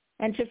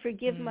and to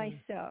forgive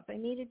myself. I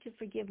needed to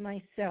forgive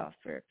myself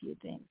for a few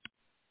things.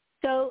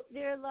 So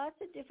there are lots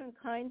of different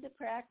kinds of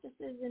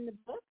practices in the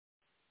book.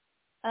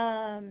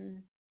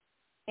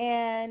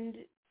 And,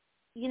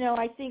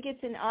 I think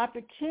it's an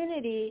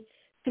opportunity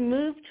to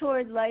move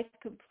toward life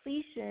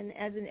completion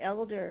as an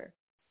elder.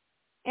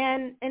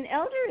 And an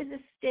elder is a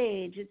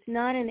stage. It's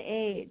not an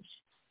age.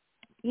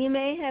 You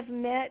may have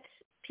met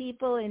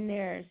people in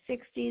their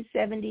 60s,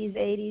 70s,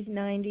 80s,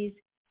 90s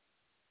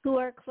who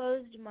are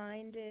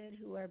closed-minded,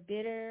 who are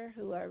bitter,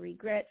 who are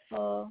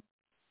regretful,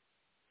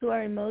 who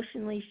are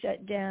emotionally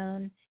shut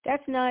down.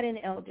 That's not an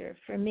elder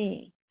for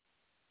me.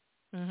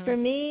 Mm-hmm. For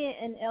me,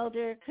 an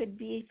elder could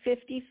be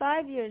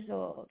 55 years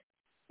old.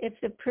 If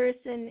the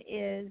person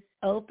is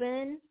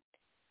open,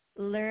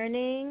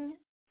 learning,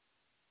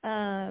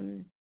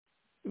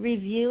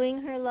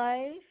 reviewing her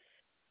life,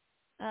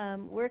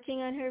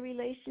 working on her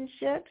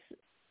relationships,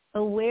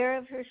 aware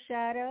of her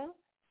shadow,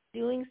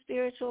 doing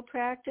spiritual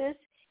practice,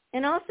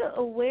 and also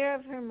aware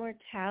of her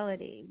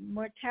mortality.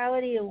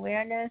 Mortality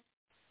awareness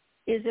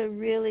is a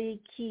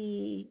really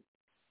key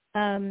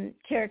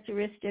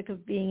characteristic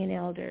of being an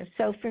elder.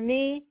 So for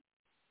me,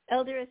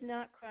 elder is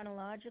not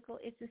chronological.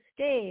 It's a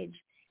stage,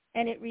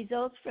 and it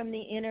results from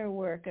the inner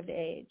work of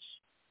age.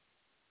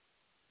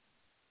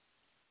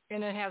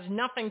 And it has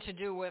nothing to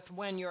do with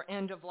when your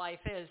end of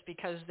life is,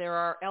 because there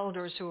are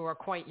elders who are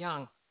quite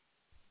young.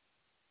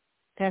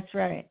 That's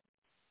right.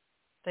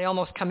 They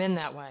almost come in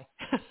that way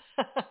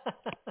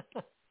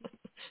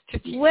to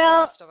teach the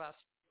rest of us.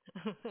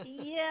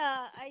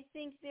 Yeah, I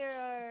think there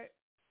are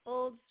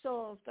old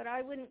souls, but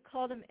I wouldn't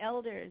call them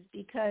elders,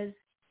 because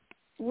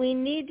we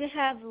need to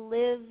have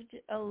lived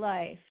a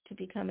life to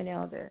become an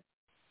elder.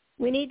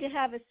 We need to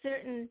have a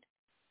certain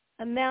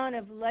amount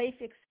of life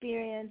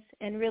experience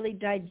and really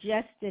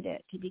digested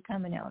it to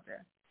become an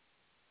elder.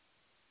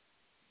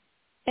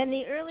 And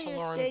the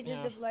earlier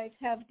stages of life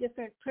have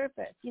different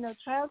purpose. You know,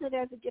 childhood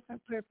has a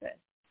different purpose.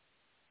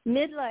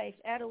 Midlife,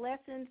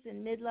 adolescence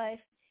and midlife,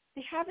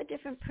 they have a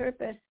different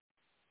purpose,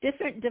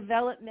 different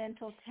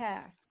developmental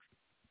tasks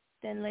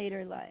than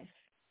later life.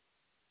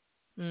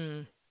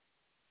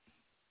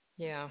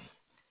 Yeah.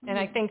 And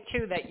I think,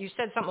 too, that you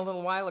said something a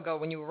little while ago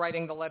when you were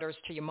writing the letters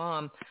to your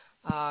mom,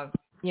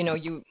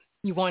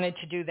 you wanted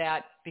to do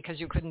that because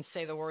you couldn't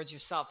say the words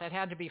yourself. That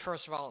had to be,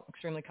 first of all,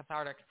 extremely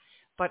cathartic.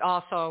 But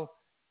also,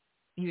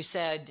 you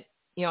said,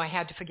 I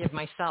had to forgive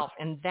myself.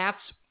 And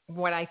that's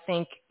what I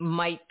think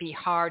might be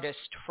hardest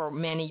for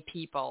many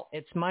people.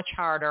 It's much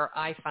harder,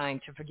 I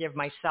find, to forgive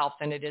myself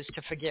than it is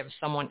to forgive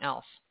someone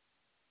else.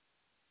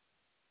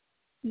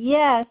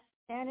 Yes,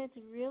 and it's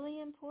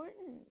really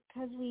important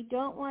because we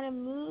don't want to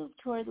move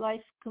toward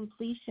life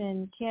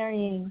completion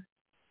carrying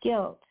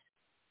guilt,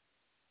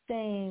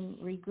 shame,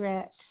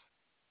 regret.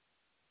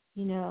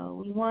 We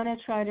want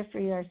to try to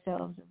free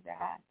ourselves of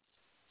that.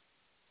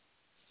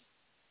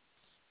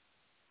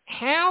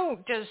 How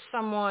does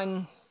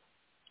someone,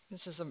 this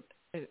is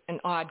an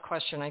odd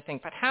question, I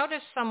think, but how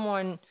does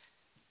someone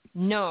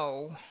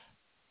know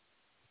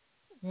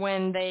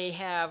when they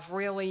have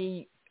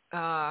really,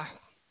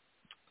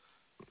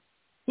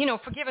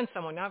 forgiven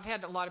someone? I've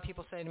had a lot of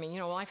people say to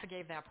me, I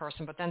forgave that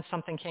person, but then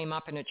something came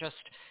up and it just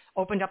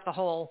opened up the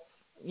whole,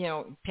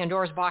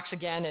 Pandora's box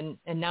again,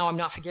 and now I'm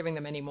not forgiving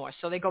them anymore.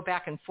 So they go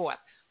back and forth.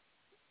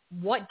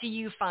 What do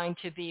you find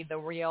to be the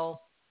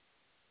real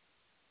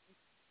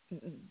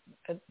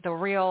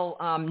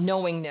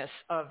knowingness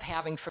of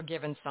having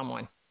forgiven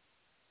someone?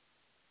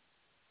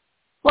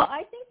 Well,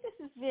 I think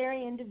this is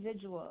very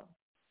individual.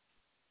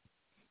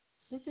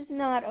 This is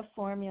not a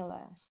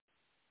formula.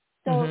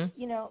 So,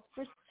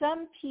 for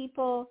some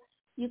people,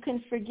 you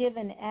can forgive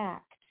an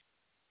act.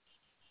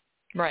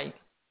 Right.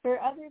 For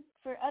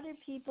other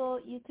people,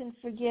 you can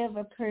forgive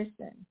a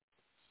person.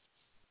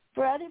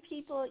 For other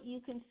people, you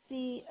can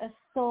see a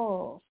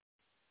soul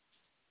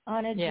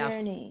on a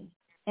journey,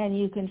 and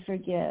you can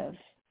forgive.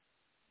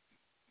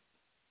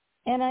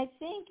 And I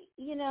think,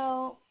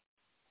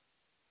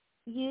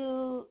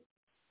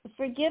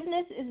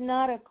 forgiveness is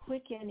not a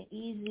quick and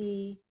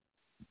easy,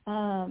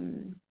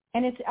 and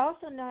it's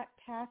also not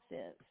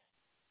passive.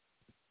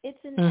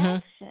 It's an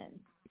action,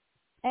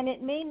 and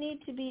it may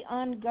need to be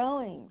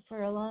ongoing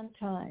for a long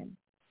time.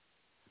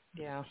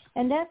 Yeah.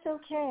 And that's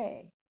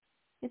okay.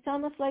 It's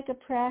almost like a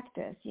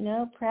practice,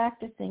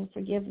 practicing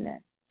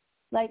forgiveness,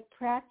 like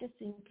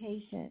practicing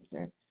patience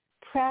or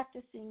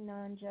practicing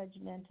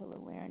non-judgmental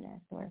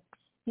awareness, or,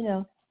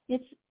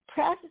 it's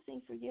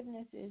practicing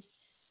forgiveness is,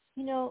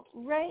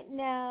 right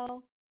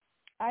now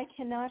I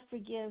cannot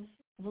forgive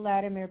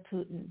Vladimir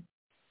Putin.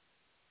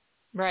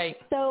 Right.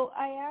 So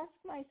I ask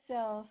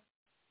myself,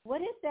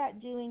 what is that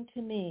doing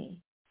to me?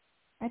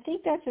 I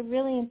think that's a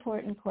really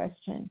important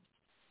question.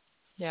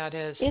 Yeah, it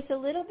is. It's a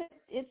little bit,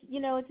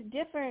 it's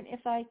different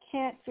if I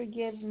can't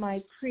forgive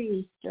my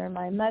priest or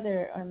my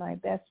mother or my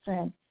best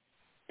friend.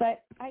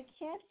 But I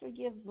can't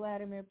forgive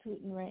Vladimir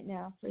Putin right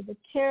now for the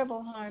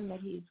terrible harm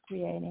that he's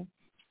creating.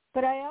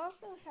 But I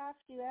also have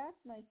to ask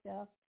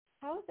myself,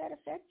 how is that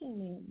affecting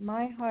me,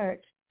 my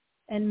heart,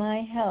 and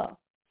my health?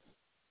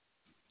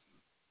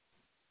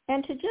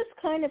 And to just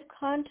kind of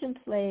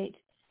contemplate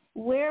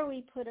where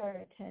we put our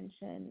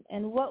attention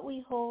and what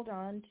we hold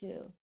on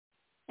to.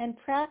 And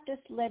practice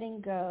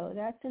letting go.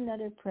 That's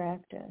another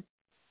practice.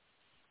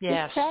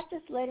 Yes. Just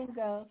practice letting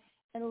go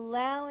and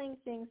allowing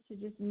things to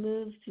just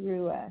move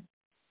through us.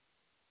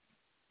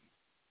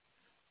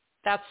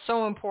 That's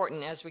so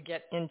important as we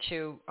get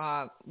into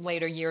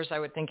later years, I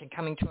would think, and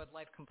coming toward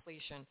life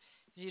completion.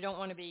 You don't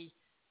want to be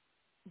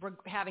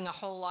having a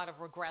whole lot of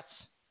regrets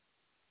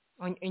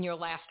in your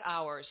last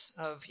hours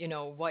of,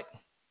 what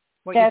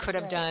you could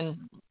have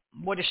done,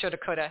 woulda, shoulda,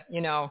 coulda,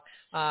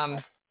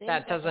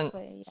 that doesn't.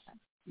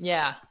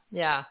 Yeah.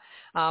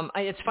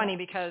 It's funny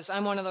because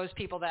I'm one of those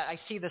people that I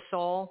see the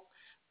soul,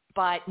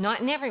 but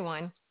not in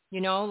everyone.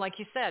 Like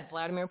you said,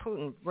 Vladimir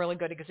Putin, really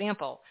good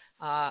example.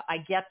 I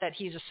get that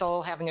he's a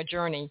soul having a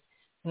journey,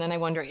 And then I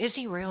wonder, is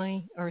he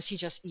really, or is he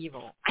just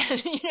evil?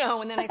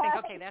 And then I think,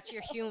 okay, that's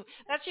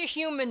your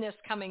humanness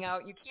coming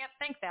out. You can't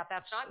think that.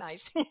 That's not nice,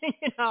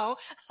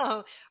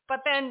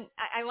 But then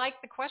I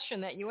like the question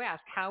that you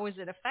asked, how is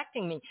it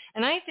affecting me?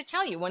 And I have to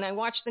tell you, when I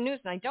watch the news,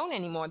 and I don't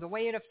anymore, the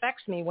way it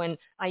affects me when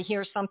I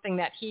hear something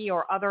that he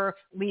or other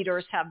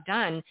leaders have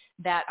done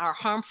that are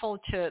harmful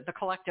to the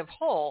collective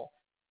whole,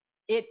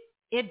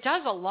 it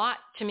does a lot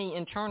to me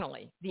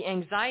internally. The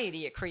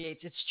anxiety it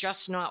creates, it's just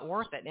not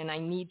worth it, and I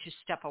need to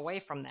step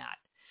away from that.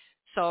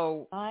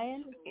 So I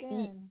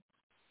understand.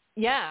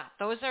 Yeah,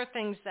 those are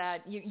things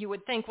that you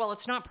would think, well,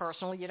 it's not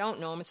personal. You don't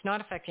know them. It's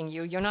not affecting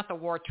you. You're not the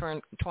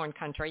war-torn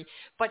country.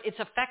 But it's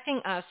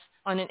affecting us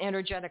on an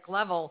energetic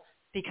level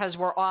because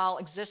we're all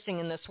existing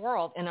in this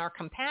world, and our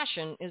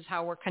compassion is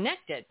how we're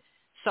connected.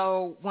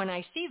 So when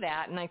I see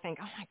that and I think,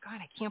 oh, my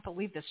God, I can't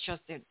believe this.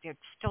 Just they're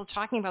still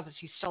talking about this.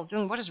 He's still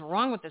doing. What is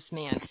wrong with this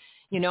man?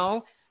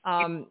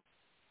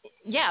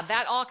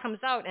 That all comes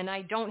out, and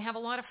I don't have a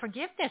lot of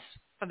forgiveness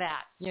for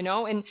that,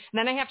 and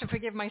then I have to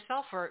forgive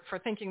myself for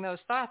thinking those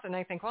thoughts. And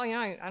I think, well,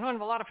 I don't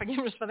have a lot of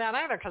forgiveness for that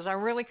either because I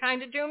really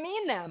kind of do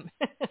mean them.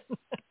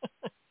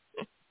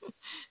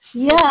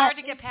 Yeah. It's hard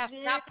to get past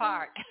that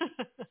part.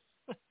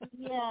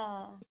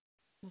 Yeah.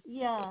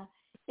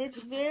 It's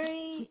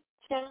very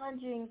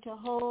challenging to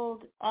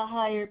hold a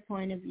higher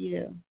point of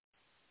view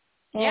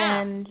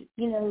and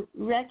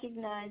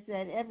recognize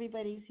that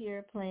everybody's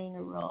here playing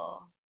a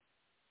role,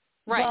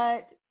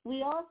 right? But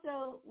we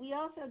also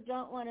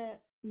don't want to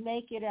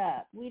make it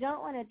up. We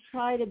don't want to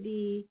try to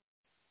be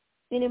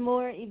in a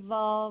more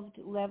evolved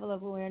level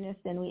of awareness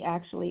than we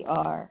actually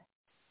are.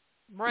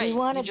 Right.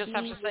 You just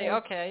have to say,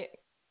 okay,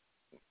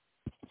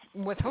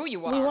 with who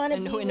you are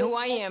and who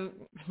I am.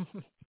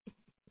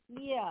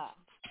 Yeah.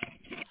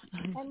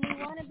 And we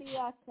want to be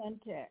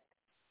authentic.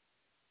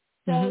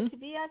 So to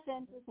be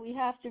authentic, we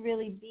have to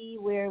really be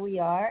where we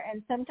are.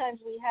 And sometimes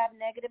we have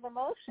negative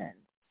emotions.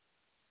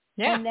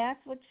 Yeah. And that's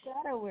what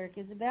shadow work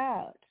is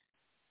about.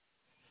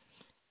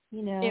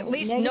 At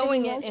least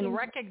knowing emotions. It and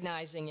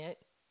recognizing it,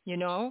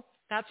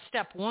 that's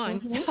step one.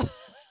 Mm-hmm.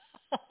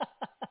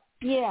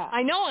 Yeah.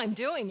 I know I'm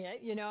doing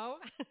it,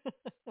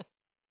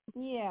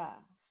 Yeah.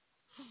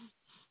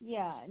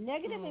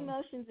 Negative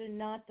emotions are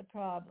not the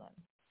problem.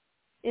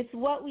 It's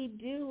what we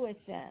do with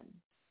them.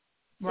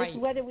 Right. It's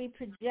whether we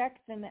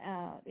project them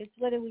out. It's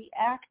whether we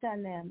act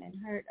on them and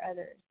hurt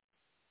others.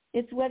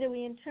 It's whether we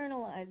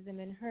internalize them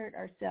and hurt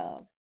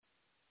ourselves.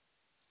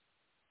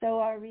 So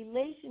our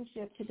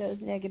relationship to those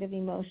negative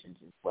emotions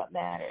is what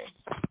matters.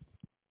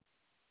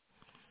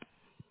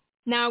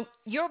 Now,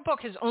 your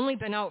book has only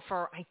been out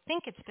for, I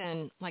think it's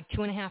been like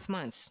 2.5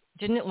 months.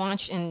 Didn't it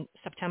launch in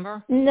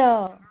September?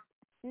 No.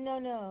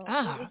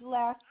 Ah. It was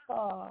last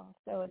fall,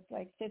 so it's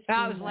like 15 it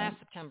was months. last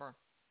September.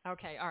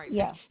 Okay, all right.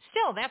 Yeah.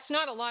 Still, that's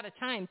not a lot of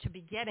time to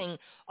be getting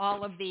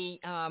all of the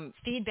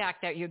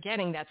feedback that you're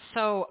getting that's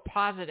so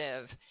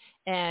positive.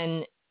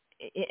 And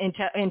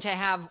to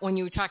have, when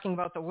you were talking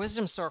about the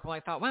wisdom circle, I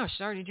thought, wow, she's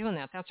already doing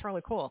that. That's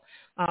really cool.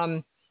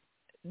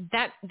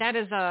 That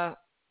is a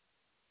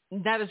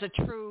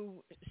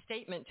true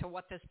statement to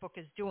what this book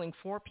is doing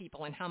for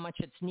people and how much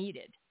it's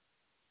needed.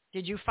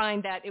 Did you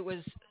find that it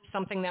was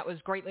something that was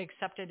greatly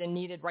accepted and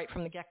needed right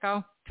from the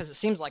get-go? Because it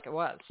seems like it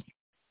was.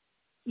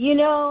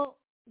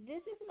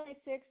 This is my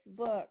 6th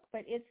book,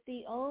 but it's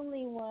the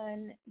only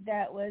one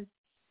that was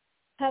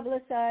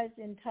publicized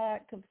and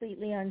taught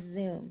completely on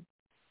Zoom.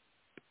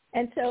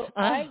 And so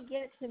I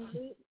get to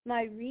meet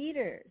my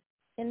readers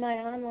in my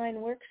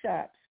online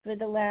workshops. For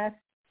the last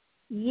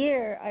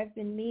year, I've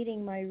been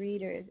meeting my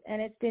readers,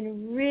 and it's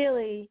been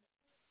really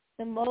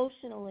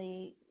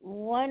emotionally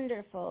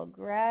wonderful,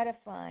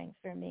 gratifying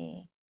for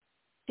me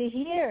to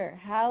hear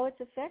how it's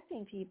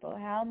affecting people,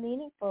 how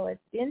meaningful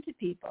it's been to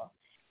people.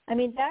 I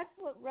mean, that's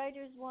what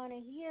writers want to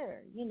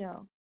hear,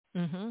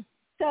 Mm-hmm.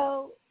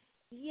 So,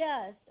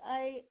 yes,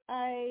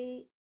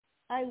 I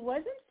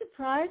wasn't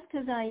surprised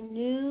because I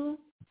knew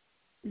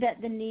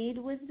that the need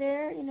was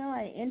there.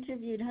 I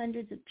interviewed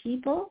hundreds of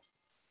people.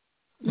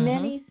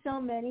 Mm-hmm. So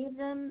many of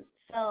them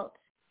felt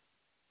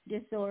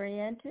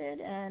disoriented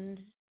and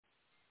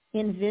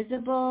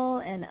invisible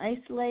and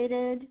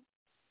isolated.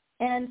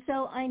 And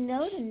so I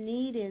know the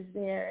need is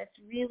there. It's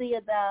really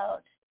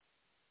about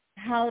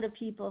how do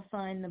people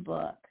find the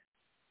book.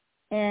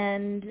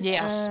 And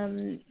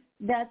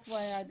that's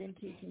why I've been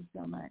teaching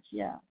so much,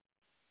 yeah.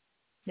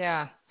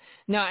 Yeah.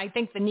 No, I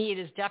think the need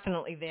is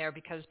definitely there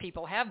because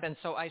people have been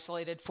so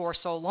isolated for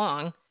so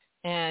long.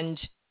 And,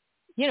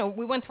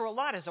 we went through a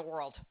lot as a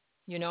world,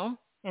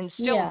 and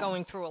still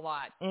going through a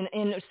lot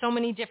in so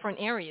many different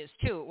areas,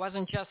 too. It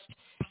wasn't just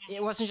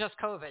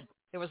COVID.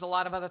 There was a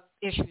lot of other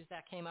issues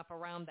that came up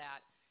around that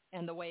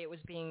and the way it was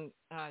being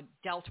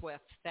dealt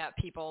with, that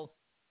people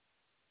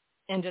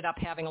ended up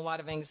having a lot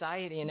of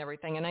anxiety and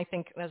everything. And I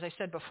think, as I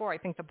said before, I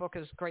think the book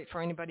is great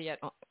for anybody at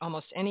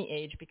almost any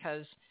age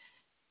because,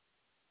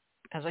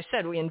 as I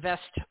said, we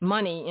invest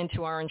money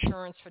into our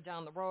insurance for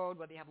down the road,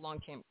 whether you have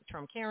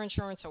long-term care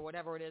insurance or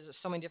whatever it is. There's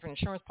so many different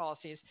insurance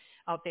policies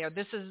out there.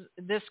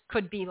 This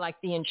could be like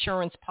the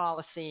insurance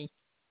policy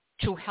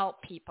to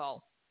help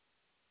people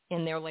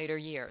in their later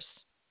years.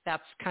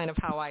 That's kind of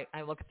how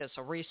I look at this,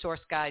 a resource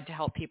guide to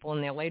help people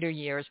in their later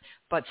years,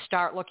 but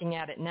start looking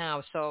at it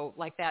now. So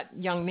like that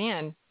young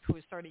man who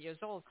was 30 years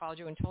old called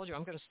you and told you,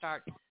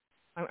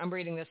 I'm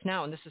reading this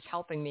now, and this is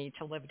helping me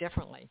to live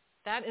differently.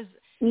 That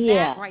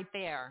right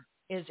there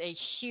is a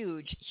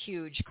huge,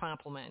 huge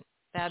compliment.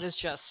 That is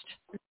just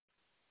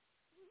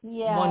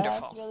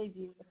wonderful. That's really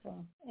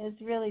beautiful. It's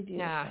really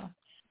beautiful. Yeah.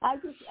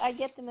 I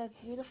get the most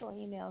beautiful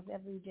emails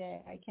every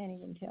day. I can't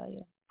even tell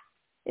you.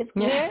 It's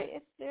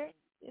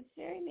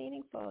very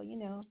meaningful,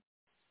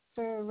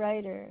 for a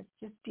writer. It's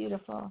just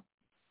beautiful.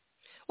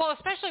 Well,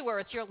 especially where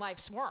it's your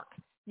life's work,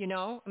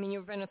 I mean,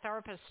 you've been a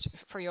therapist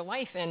for your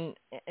life, and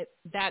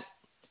that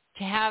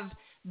to have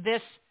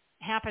this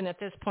happen at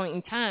this point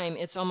in time,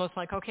 it's almost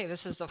like, okay, this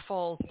is a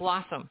full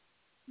blossom,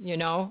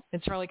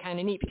 It's really kind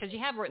of neat because you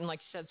have written, like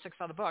you said, 6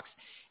 other books.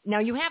 Now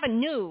you have a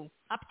new,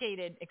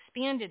 updated,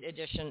 expanded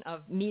edition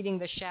of Meeting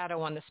the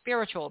Shadow on the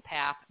Spiritual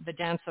Path, the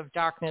Dance of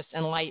Darkness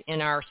and Light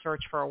in Our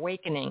Search for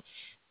Awakening.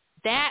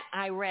 That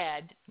I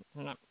read,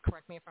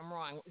 correct me if I'm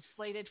wrong, is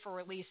slated for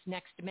release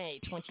next May,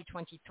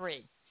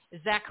 2023.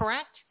 Is that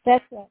correct?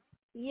 That's right.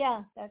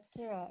 Yeah, that's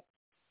correct.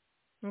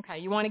 Okay.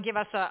 You want to give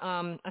us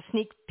a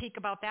sneak peek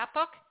about that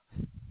book?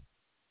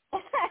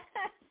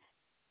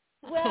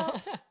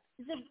 Well,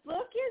 the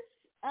book is,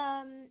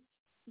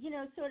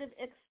 sort of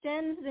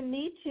extends the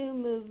Me Too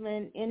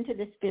movement into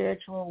the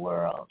spiritual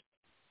world.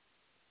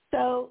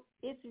 So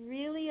it's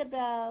really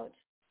about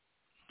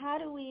how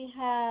do we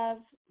have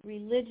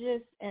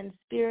religious and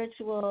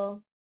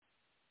spiritual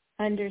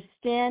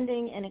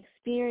understanding and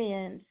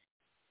experience,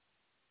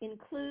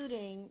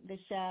 including the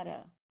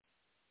shadow,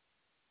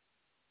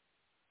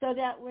 so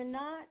that we're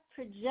not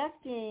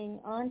projecting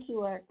onto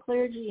our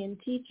clergy and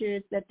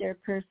teachers that they're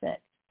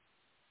perfect.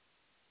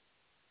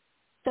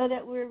 So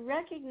that we're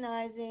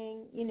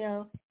recognizing,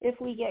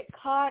 if we get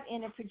caught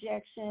in a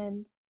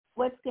projection,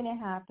 what's going to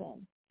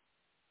happen.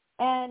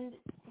 And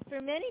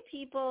for many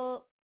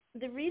people,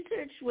 the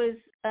research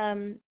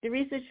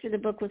for the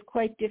book was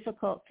quite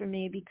difficult for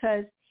me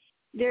because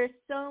there are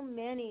so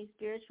many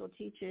spiritual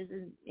teachers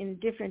in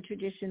different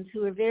traditions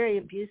who are very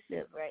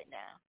abusive right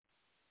now.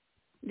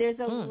 There's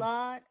a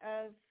lot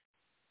of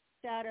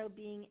shadow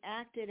being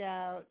acted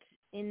out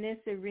in this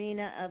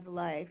arena of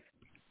life.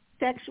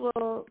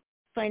 Sexual,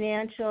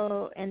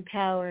 financial, and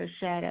power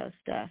shadow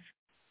stuff.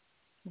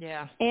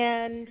 Yeah.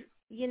 And,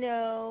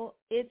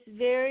 it's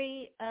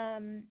very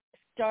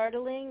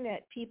startling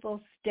that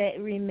people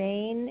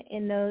remain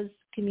in those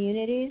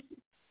communities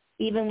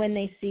even when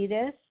they see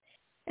this.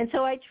 And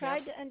so I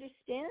tried to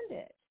understand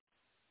it.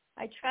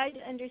 I tried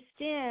to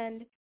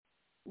understand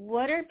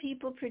what are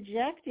people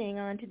projecting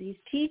onto these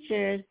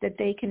teachers that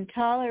they can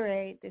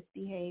tolerate this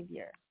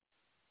behavior.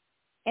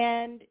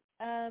 And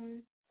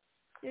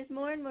there's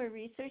more and more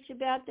research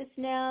about this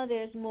now.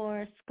 There's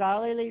more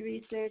scholarly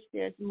research.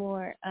 There's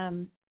more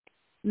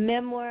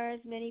memoirs.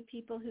 Many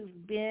people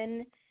who've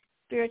been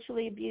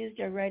spiritually abused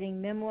are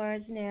writing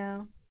memoirs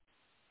now.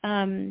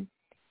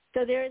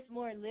 So there's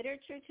more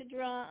literature to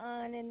draw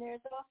on, and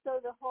there's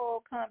also the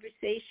whole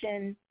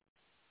conversation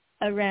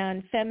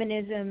around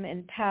feminism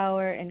and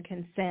power and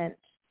consent,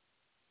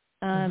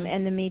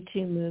 and the Me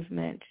Too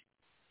movement.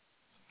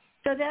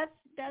 So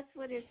that's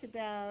what it's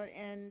about,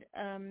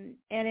 and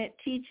it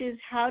teaches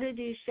how to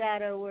do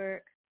shadow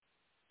work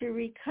to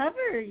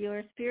recover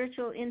your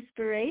spiritual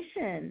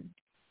inspiration,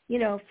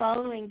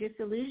 following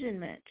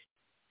disillusionment,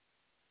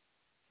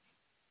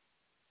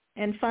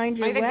 and find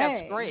your way. I think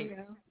that's great.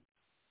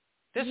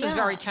 This is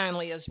very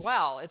timely as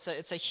well.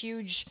 It's a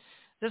huge.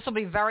 This will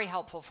be very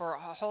helpful for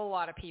a whole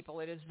lot of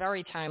people. It is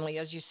very timely,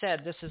 as you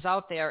said. This is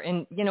out there,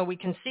 and we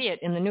can see it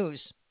in the news.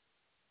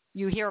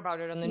 You hear about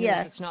it on the news.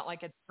 Yes. It's not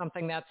like it's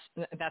something that's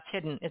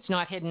hidden. It's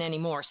not hidden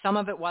anymore. Some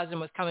of it was and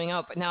was coming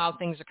out, but now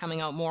things are coming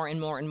out more and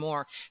more and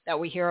more that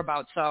we hear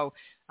about. So,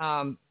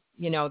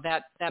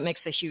 that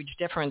makes a huge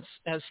difference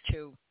as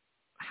to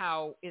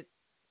how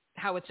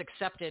it's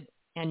accepted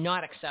and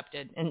not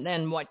accepted, and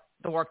then what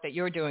the work that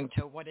you're doing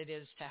to what it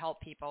is to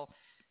help people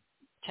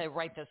to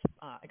write this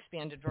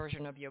expanded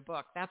version of your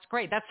book. That's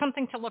great. That's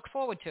something to look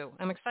forward to.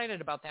 I'm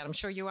excited about that. I'm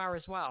sure you are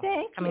as well.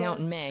 Coming out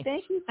in May.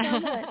 Thank you so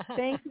much.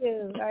 Thank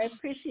you. I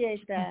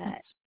appreciate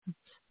that.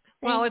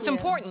 Well, it's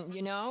important,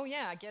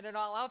 get it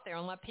all out there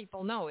and let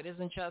people know. It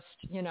isn't just,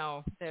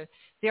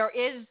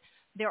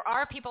 there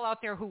are people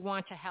out there who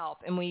want to help,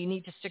 and we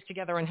need to stick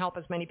together and help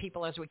as many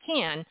people as we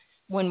can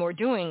when we're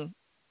doing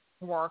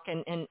work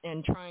and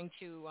trying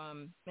to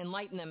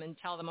enlighten them and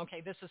tell them,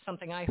 okay, this is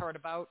something I heard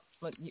about.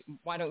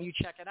 Why don't you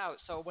check it out?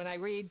 So when I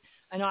read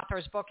an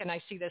author's book and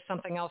I see there's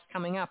something else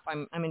coming up,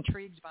 I'm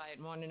intrigued by it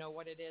and want to know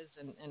what it is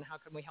and how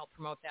can we help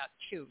promote that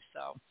too.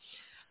 So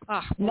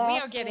we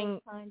are getting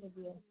kind of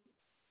you.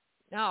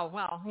 Oh,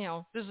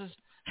 well, this is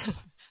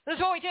this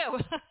is what we do.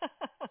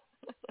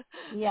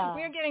 Yeah.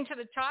 We're getting to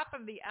the top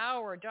of the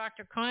hour,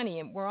 Dr. Connie,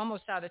 and we're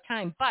almost out of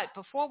time. But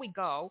before we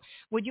go,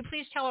 would you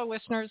please tell our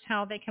listeners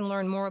how they can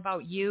learn more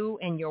about you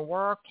and your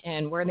work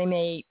and where they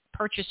may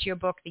purchase your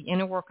book, The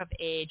Inner Work of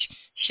Age,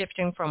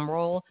 Shifting from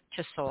Role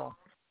to Soul?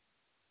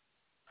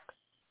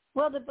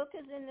 Well, the book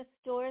is in the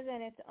stores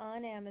and it's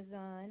on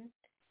Amazon.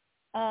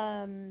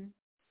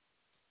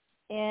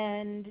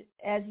 And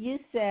as you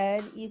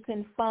said, you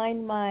can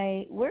find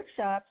my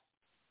workshops.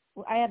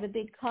 I have a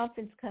big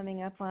conference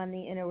coming up on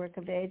the Inner Work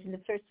of Age in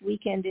the first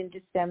weekend in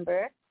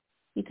December.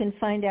 You can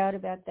find out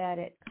about that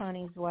at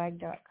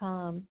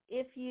conniezweig.com.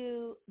 If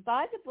you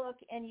buy the book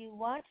and you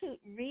want to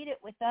read it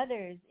with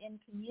others in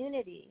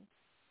community,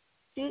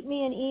 shoot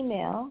me an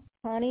email,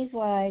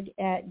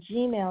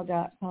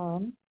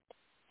 conniezweig@gmail.com,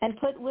 and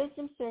put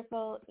Wisdom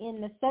Circle in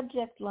the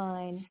subject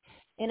line,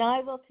 and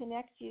I will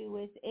connect you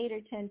with 8 or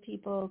 10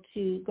 people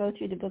to go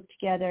through the book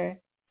together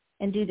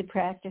and do the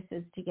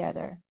practices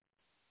together.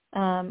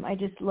 I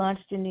just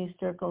launched a new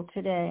circle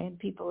today, and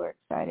people are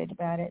excited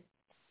about it.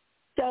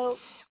 So,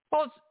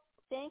 well,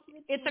 thank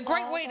you. It's a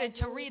great way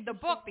to read the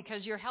book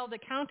because you're held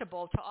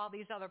accountable to all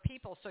these other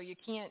people, so you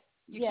can't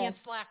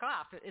slack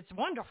off. It's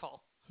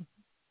wonderful.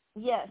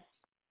 Yes,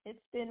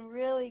 it's been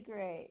really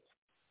great.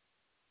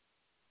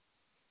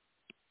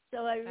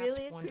 So I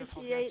really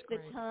appreciate the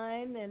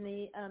time and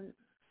the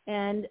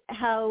and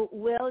how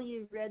well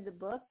you've read the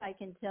book. I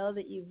can tell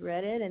that you've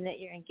read it and that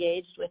you're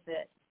engaged with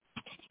it.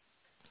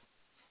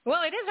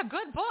 Well, it is a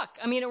good book.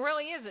 I mean, it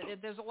really is.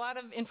 There's a lot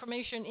of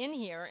information in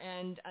here,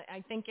 and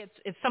I think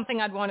it's something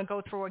I'd want to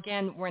go through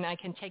again when I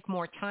can take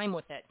more time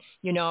with it,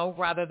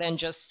 rather than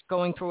just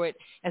going through it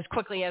as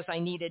quickly as I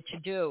needed to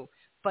do.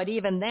 But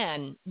even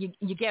then,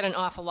 you get an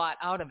awful lot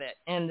out of it.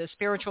 And the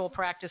spiritual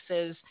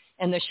practices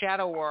and the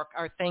shadow work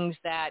are things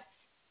that,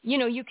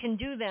 you can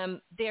do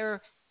them.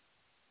 They're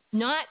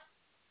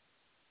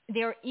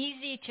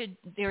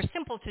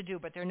simple to do,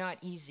 but they're not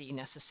easy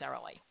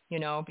necessarily,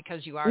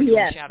 because you are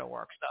doing shadow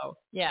work. So,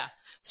 yeah.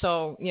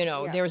 So,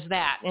 there's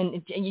that.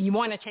 And you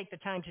want to take the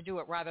time to do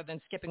it rather than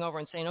skipping over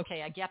and saying,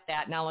 okay, I get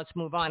that. Now let's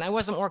move on. I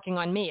wasn't working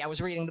on me. I was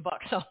reading the book.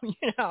 So,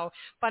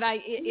 but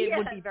it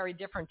would be very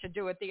different to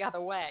do it the other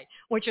way,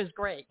 which is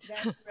great.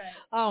 That's right.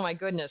 Oh, my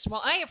goodness.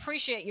 Well, I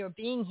appreciate your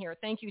being here.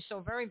 Thank you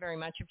so very, very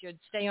much. If you'd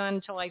stay on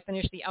until I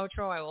finish the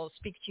outro, I will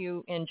speak to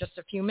you in just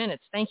a few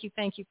minutes. Thank you,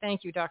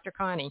 Dr.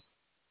 Connie.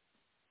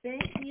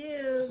 Thank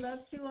you. Love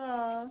you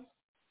all.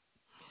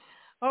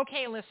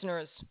 Okay,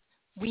 listeners,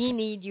 we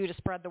need you to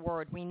spread the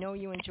word. We know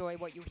you enjoy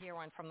what you hear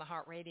on From the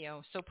Heart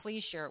Radio, so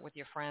please share it with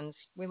your friends.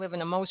 We live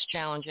in a most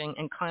challenging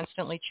and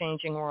constantly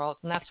changing world,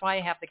 and that's why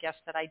I have the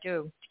guests that I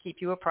do, to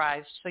keep you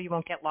apprised so you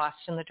won't get lost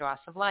in the dross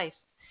of life.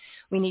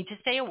 We need to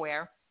stay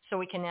aware so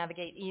we can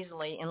navigate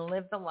easily and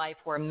live the life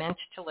we're meant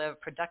to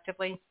live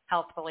productively,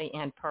 healthfully,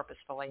 and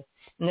purposefully.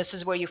 And this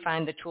is where you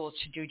find the tools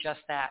to do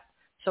just that.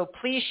 So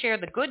please share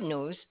the good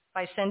news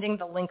by sending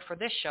the link for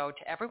this show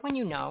to everyone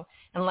you know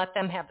and let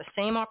them have the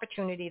same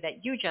opportunity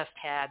that you just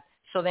had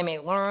so they may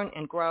learn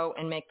and grow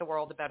and make the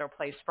world a better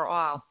place for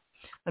all.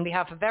 On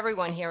behalf of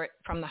everyone here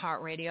From the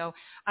Heart Radio,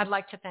 I'd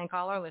like to thank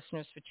all our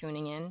listeners for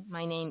tuning in.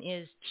 My name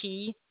is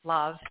T.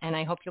 Love, and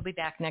I hope you'll be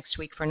back next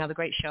week for another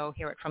great show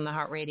here at From the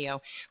Heart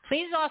Radio.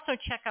 Please also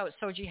check out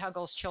Soji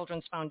Huggles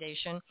Children's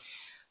Foundation,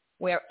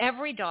 where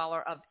every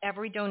dollar of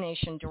every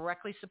donation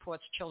directly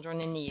supports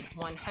children in need,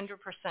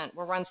 100%.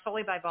 We're run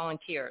solely by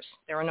volunteers.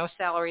 There are no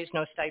salaries,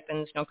 no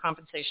stipends, no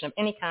compensation of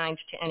any kind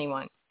to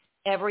anyone.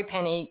 Every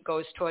penny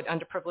goes toward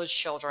underprivileged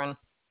children.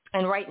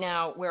 And right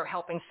now, we're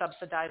helping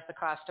subsidize the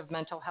cost of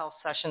mental health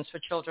sessions for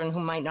children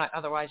who might not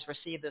otherwise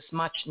receive this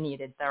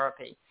much-needed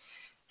therapy.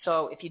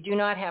 So if you do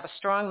not have a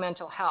strong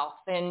mental health,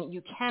 then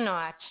you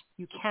cannot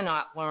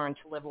learn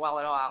to live well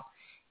at all.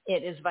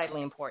 It is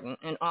vitally important,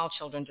 and all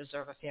children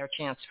deserve a fair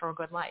chance for a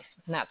good life,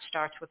 and that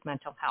starts with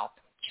mental health.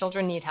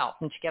 Children need help,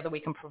 and together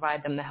we can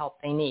provide them the help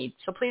they need.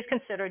 So please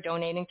consider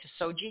donating to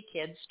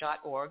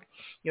sojikids.org.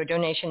 Your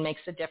donation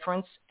makes a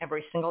difference.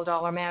 Every single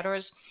dollar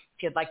matters.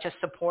 If you'd like to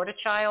support a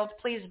child,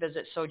 please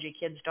visit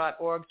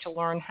sojikids.org to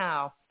learn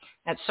how.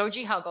 At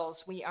Soji Huggles,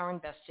 we are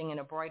investing in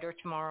a brighter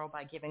tomorrow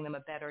by giving them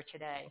a better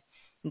today.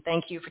 And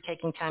thank you for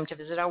taking time to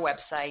visit our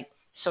website,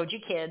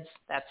 Soji Kids,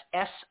 that's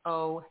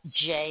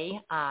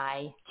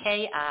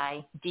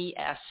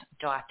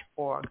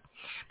SOJIKIDS.org.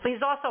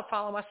 Please also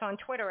follow us on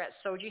Twitter at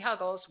Soji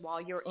Huggles. While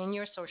you're in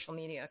your social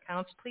media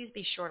accounts, please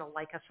be sure to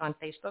like us on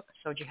Facebook,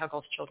 Soji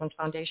Huggles Children's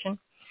Foundation.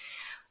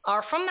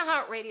 Our From the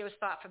Heart Radio's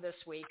thought for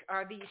this week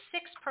are the 6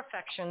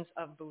 perfections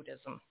of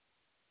Buddhism.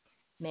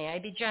 May I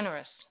be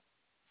generous.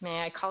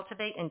 May I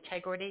cultivate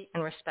integrity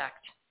and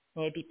respect.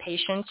 May I be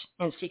patient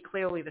and see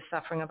clearly the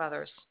suffering of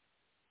others.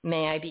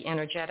 May I be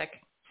energetic,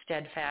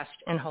 steadfast,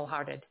 and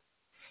wholehearted.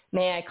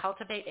 May I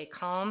cultivate a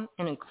calm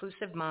and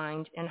inclusive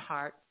mind and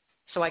heart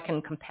so I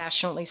can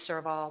compassionately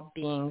serve all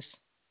beings.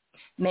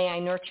 May I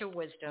nurture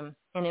wisdom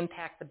and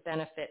impact the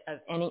benefit of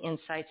any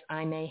insights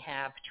I may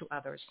have to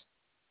others.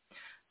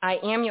 I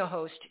am your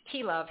host,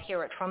 T-Love,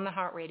 here at From the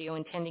Heart Radio,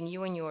 intending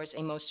you and yours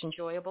a most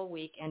enjoyable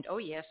week and, oh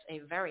yes, a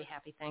very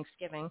happy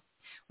Thanksgiving.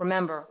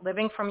 Remember,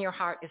 living from your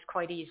heart is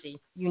quite easy.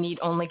 You need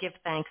only give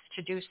thanks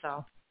to do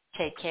so.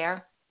 Take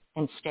care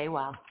and stay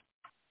well.